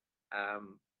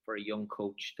for a young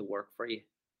coach to work for you?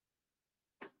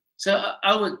 So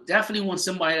I would definitely want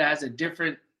somebody that has a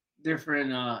different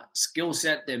skill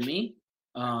set than me.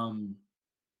 And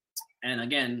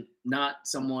again, not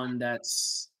someone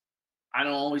that's, I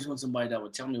don't always want somebody that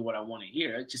would tell me what I want to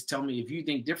hear. Just tell me if you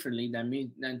think differently than me,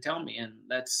 then tell me, and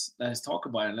let's talk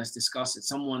about it. Let's discuss it.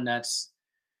 Someone that's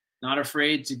not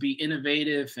afraid to be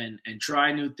innovative and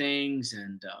try new things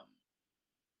and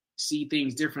see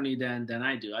things differently than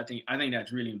I do. I think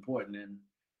that's really important, and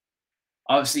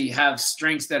obviously have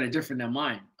strengths that are different than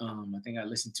mine. I think I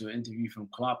listened to an interview from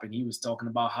Klopp, and he was talking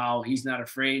about how he's not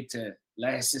afraid to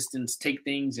let assistants take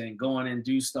things and go on and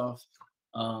do stuff.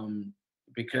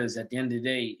 Because at the end of the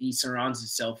day, he surrounds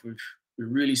himself with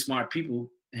really smart people.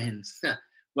 And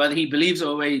whether he believes it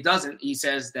or he doesn't, he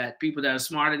says that people that are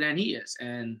smarter than he is.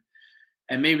 And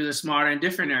maybe they're smarter in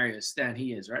different areas than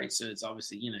he is, right? So it's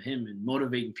obviously, him and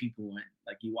motivating people. And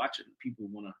like you watch it, people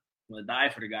want to die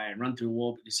for the guy and run through a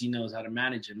wall because he knows how to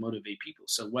manage and motivate people.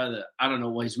 So whether, I don't know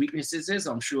what his weaknesses is,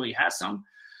 I'm sure he has some,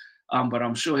 but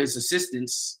I'm sure his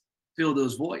assistants fill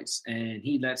those voids, and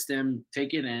he lets them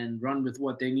take it and run with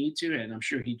what they need to. And I'm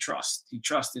sure he trusts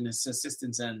in his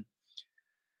assistants. And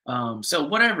so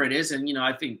whatever it is, and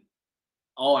I think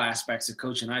all aspects of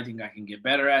coaching, I think I can get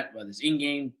better at, whether it's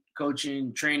in-game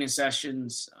coaching, training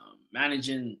sessions,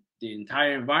 managing the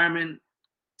entire environment,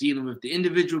 dealing with the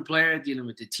individual player, dealing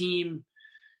with the team,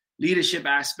 leadership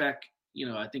aspect.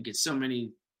 I think it's so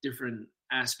many different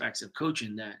aspects of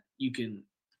coaching that you can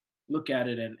look at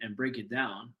it and break it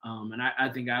down. And I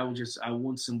think I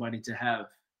want somebody to have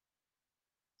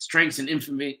strengths and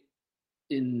information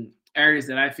in areas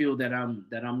that I feel that I'm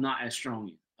not as strong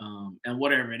in. And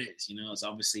whatever it is, it's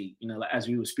obviously, as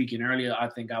we were speaking earlier, I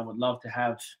think I would love to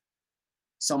have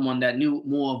someone that knew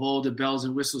more of all the bells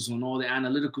and whistles on all the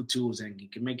analytical tools and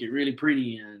can make it really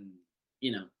pretty and,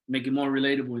 make it more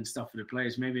relatable and stuff for the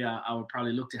players. Maybe I would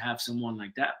probably look to have someone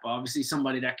like that, but obviously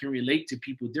somebody that can relate to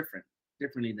people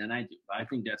differently than I do. But I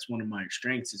think that's one of my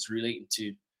strengths, is relating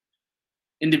to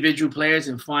individual players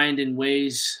and finding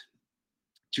ways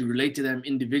to relate to them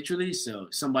individually. So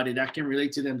somebody that can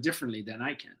relate to them differently than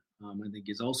I can, I think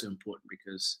is also important,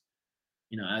 because,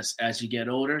 as you get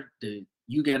older,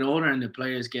 you get older and the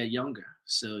players get younger.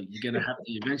 So you're going to have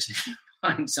to eventually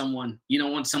find someone. You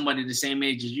don't want somebody the same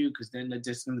age as you, because then they're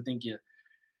just going to think you're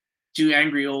two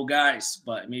angry old guys.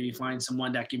 But maybe find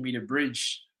someone that can be the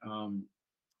bridge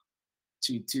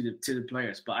to the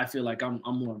players. But I feel like I'm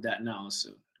more of that now.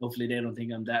 So hopefully they don't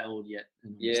think I'm that old yet.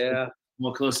 Yeah.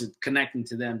 More closer connecting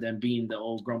to them than being the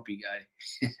old grumpy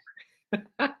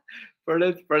guy.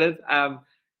 Brilliant.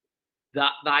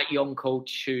 That young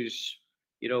coach who's,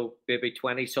 maybe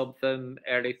 20 something,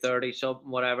 early 30 something,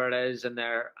 whatever it is, and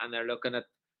they're looking at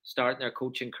starting their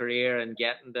coaching career and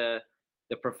getting the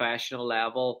professional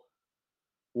level.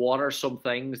 What are some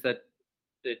things that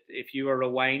if you were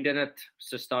rewinding it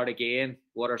to start again,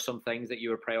 what are some things that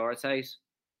you would prioritize?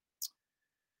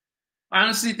 I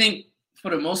honestly think,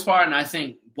 for the most part, and I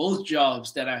think both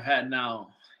jobs that I've had now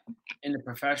in the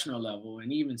professional level,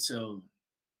 and even so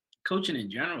coaching in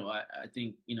general, I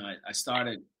think, I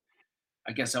started,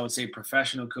 I guess I would say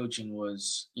professional coaching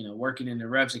was, working in the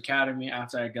Revs Academy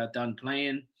after I got done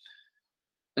playing.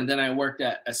 And then I worked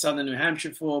at Southern New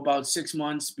Hampshire for about 6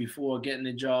 months before getting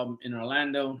a job in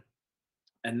Orlando,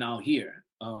 and now here.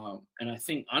 And I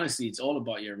think, honestly, it's all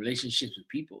about your relationships with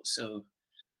people. So,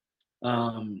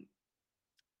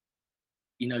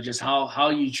 just how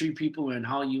you treat people and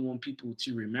how you want people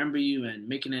to remember you and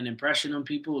making an impression on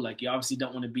people. Like, you obviously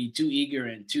don't want to be too eager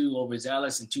and too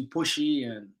overzealous and too pushy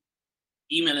and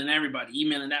emailing everybody,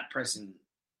 emailing that person,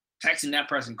 texting that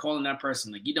person, calling that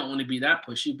person. Like, you don't want to be that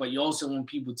pushy, but you also want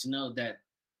people to know that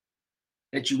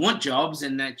you want jobs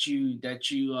and that you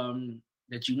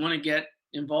want to get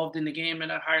involved in the game at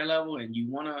a higher level, and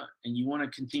you want to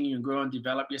continue and grow and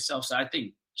develop yourself. So I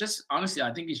think, just honestly,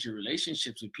 I think it's your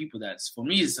relationships with people that's, for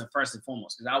me, is the first and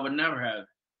foremost, because I would never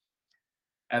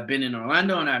have been in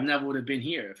Orlando, and I never would have been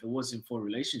here if it wasn't for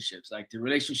relationships. Like the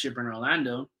relationship in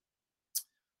Orlando,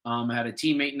 I had a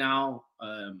teammate now,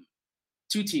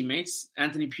 two teammates,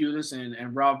 Anthony Pulis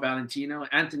and Rob Valentino.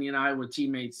 Anthony and I were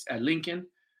teammates at Lincoln,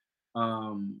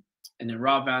 and then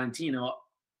Rob Valentino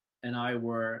and I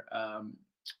were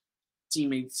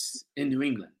teammates in New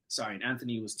England. Sorry, and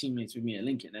Anthony was teammates with me at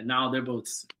Lincoln. And now they're both,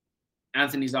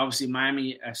 Anthony's obviously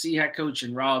Miami FC head coach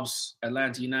and Rob's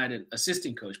Atlanta United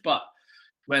assistant coach. But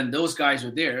when those guys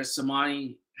were there,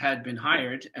 Samani had been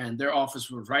hired and their office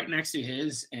was right next to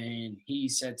his. And he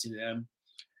said to them,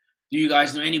 do you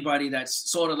guys know anybody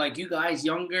that's sort of like you guys,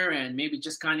 younger and maybe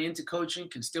just kind of into coaching,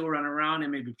 can still run around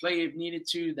and maybe play if needed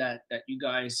to, that you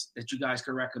guys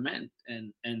could recommend?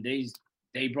 And they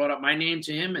they brought up my name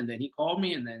to him, and then he called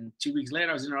me, and then 2 weeks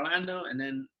later I was in Orlando, and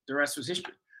then the rest was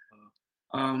history.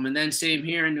 And then same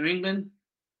here in New England.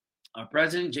 Our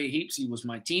president, Jay Heaps, he was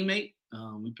my teammate.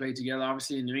 We played together,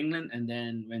 obviously, in New England. And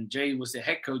then when Jay was the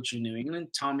head coach in New England,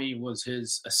 Tommy was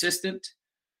his assistant.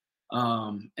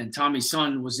 And Tommy's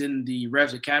son was in the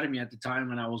Revs Academy at the time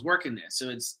when I was working there. So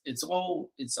it's all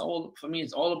for me,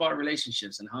 it's all about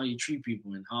relationships and how you treat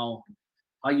people and how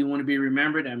you want to be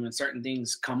remembered. And when certain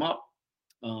things come up,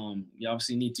 you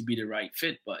obviously need to be the right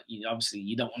fit, but you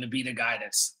don't want to be the guy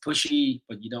that's pushy,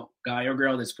 but guy or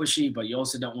girl that's pushy, but you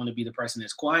also don't want to be the person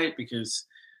that's quiet because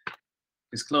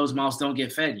closed mouths don't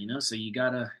get fed, so you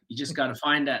just gotta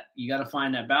find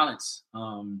that balance,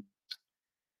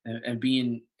 and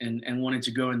being and wanting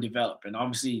to grow and develop. And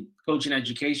obviously coaching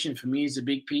education for me is a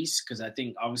big piece, because I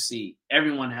think obviously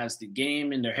everyone has the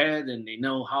game in their head and they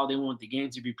know how they want the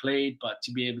game to be played, but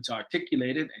to be able to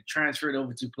articulate it and transfer it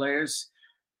over to players,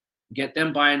 get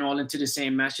them buying all into the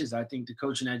same message. I think the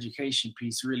coaching education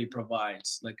piece really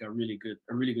provides like a really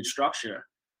good structure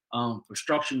for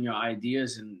structuring your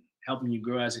ideas and helping you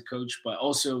grow as a coach, but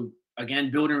also, again,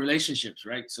 building relationships,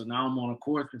 right? So now I'm on a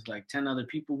course with like 10 other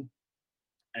people,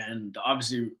 and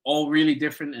obviously all really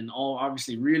different and all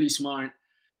obviously really smart.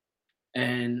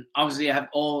 And obviously I have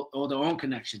all their own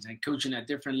connections and coaching at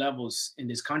different levels in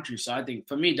this country. So I think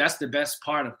for me, that's the best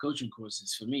part of coaching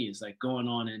courses for me, is like going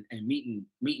on and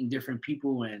meeting different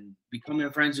people and becoming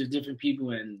friends with different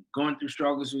people and going through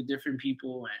struggles with different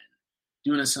people and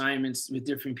doing assignments with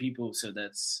different people. So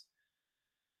that's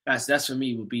for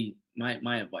me would be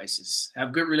my advice, is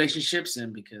have good relationships.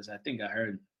 And because I think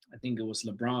it was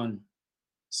LeBron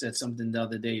said something the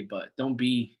other day, but don't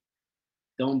be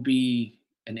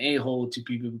an a-hole to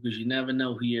people, because you never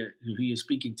know who you're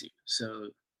speaking to.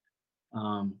 So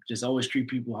just always treat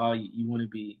people how you want to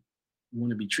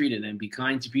be treated, and be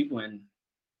kind to people and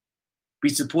be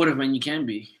supportive when you can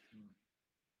be.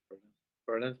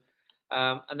 Brilliant.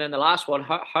 And then the last one,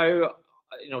 how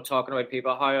talking about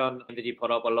people, how on did you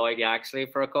put up with Lloyd Yaxley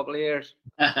for a couple of years?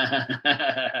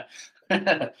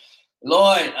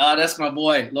 Lloyd, that's my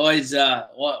boy. Lloyd's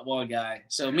what guy.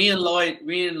 So me and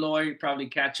Lloyd probably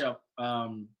catch up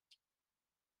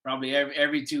probably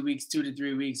every 2 weeks, 2 to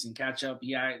 3 weeks, and catch up.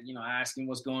 I ask him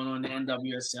what's going on in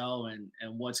NWSL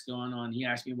and what's going on. He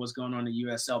asked me what's going on in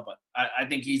USL, but I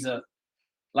think he's a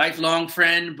lifelong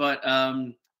friend, but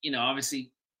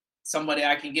obviously somebody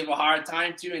I can give a hard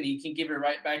time to, and he can give it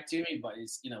right back to me. But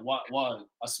he's what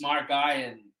a smart guy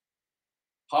and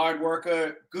hard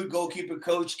worker, good goalkeeper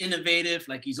coach, innovative.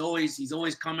 Like he's always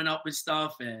coming up with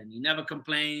stuff, and he never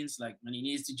complains. Like when he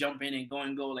needs to jump in and go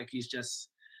and go, like he's just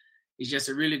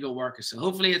a really good worker. So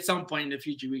hopefully at some point in the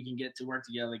future we can get to work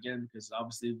together again, because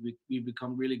obviously we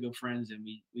become really good friends and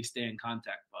we stay in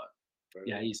contact. But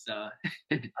yeah, he's I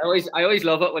always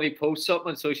love it when he posts something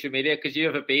on social media, because you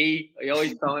have a B. You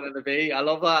always comment on the B. I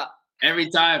love that. Every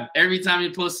time he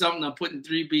posts something, I'm putting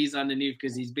 3 B's underneath,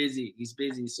 because he's busy.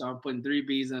 So I'm putting 3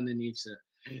 B's underneath. So,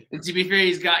 and to be fair,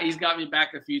 he's got me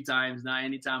back a few times now.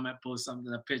 Anytime I post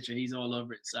something, a picture, he's all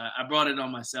over it. So I brought it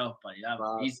on myself. But yeah,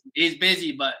 wow. He's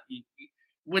busy, but he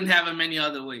wouldn't have him any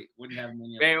other way. When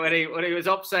he was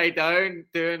upside down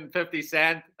doing 50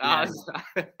 Cent,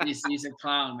 he's a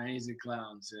clown, man. He's a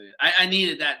clown. So I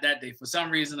needed that day. For some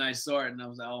reason, I saw it and I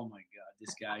was like, oh my god,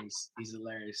 this guy, he's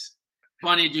hilarious.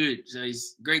 Funny dude. So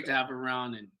he's great to have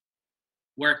around and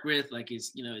work with. Like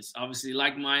he's obviously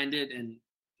like-minded, and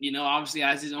obviously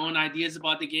has his own ideas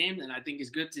about the game. And I think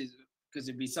it's good because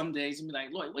it'd be some days and be like,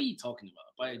 Lloyd, what are you talking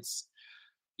about? But it's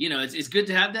it's good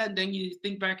to have that. And then you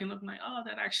think back and look like, oh,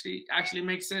 that actually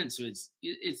makes sense. So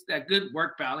it's that good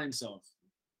work balance of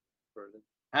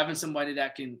having somebody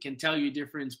that can tell you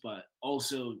difference, but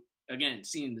also again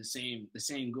seeing the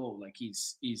same goal. Like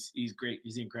he's great.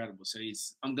 He's incredible. So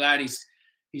I'm glad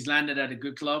he's landed at a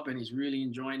good club and he's really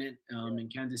enjoying it. In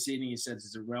Kansas City, he says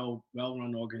it's a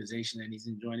well-run organization and he's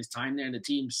enjoying his time there. And the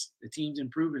team's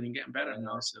improving and getting better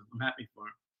now. So I'm happy for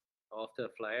him. Off to a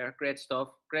flyer. Great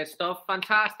stuff.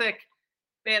 Fantastic.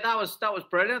 Mate, that was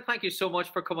brilliant. Thank you so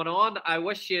much for coming on. I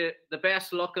wish you the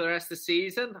best luck of the rest of the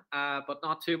season, but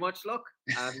not too much luck.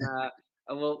 And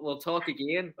we'll talk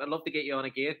again. I'd love to get you on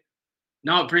again.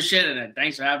 No, appreciate it. And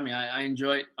thanks for having me. I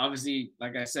enjoy it. Obviously,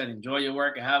 like I said, enjoy your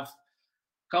work. I have a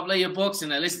couple of your books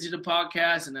and I listened to the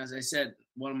podcast. And as I said,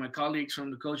 one of my colleagues from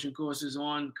the coaching course was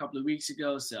on a couple of weeks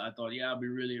ago. So I thought, yeah, it'd be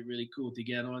really, really cool to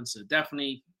get on. So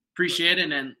definitely appreciate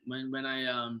it. And when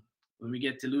we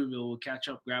get to Louisville, we'll catch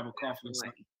up, grab a coffee or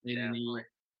something later in the year.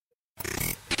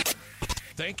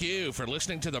 Thank you for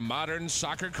listening to the Modern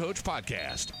Soccer Coach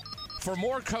Podcast. For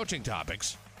more coaching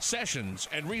topics, sessions,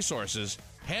 and resources,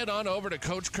 head on over to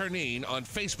Coach Curneen on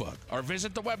Facebook or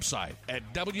visit the website at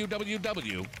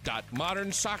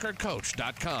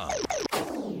www.modernsoccercoach.com.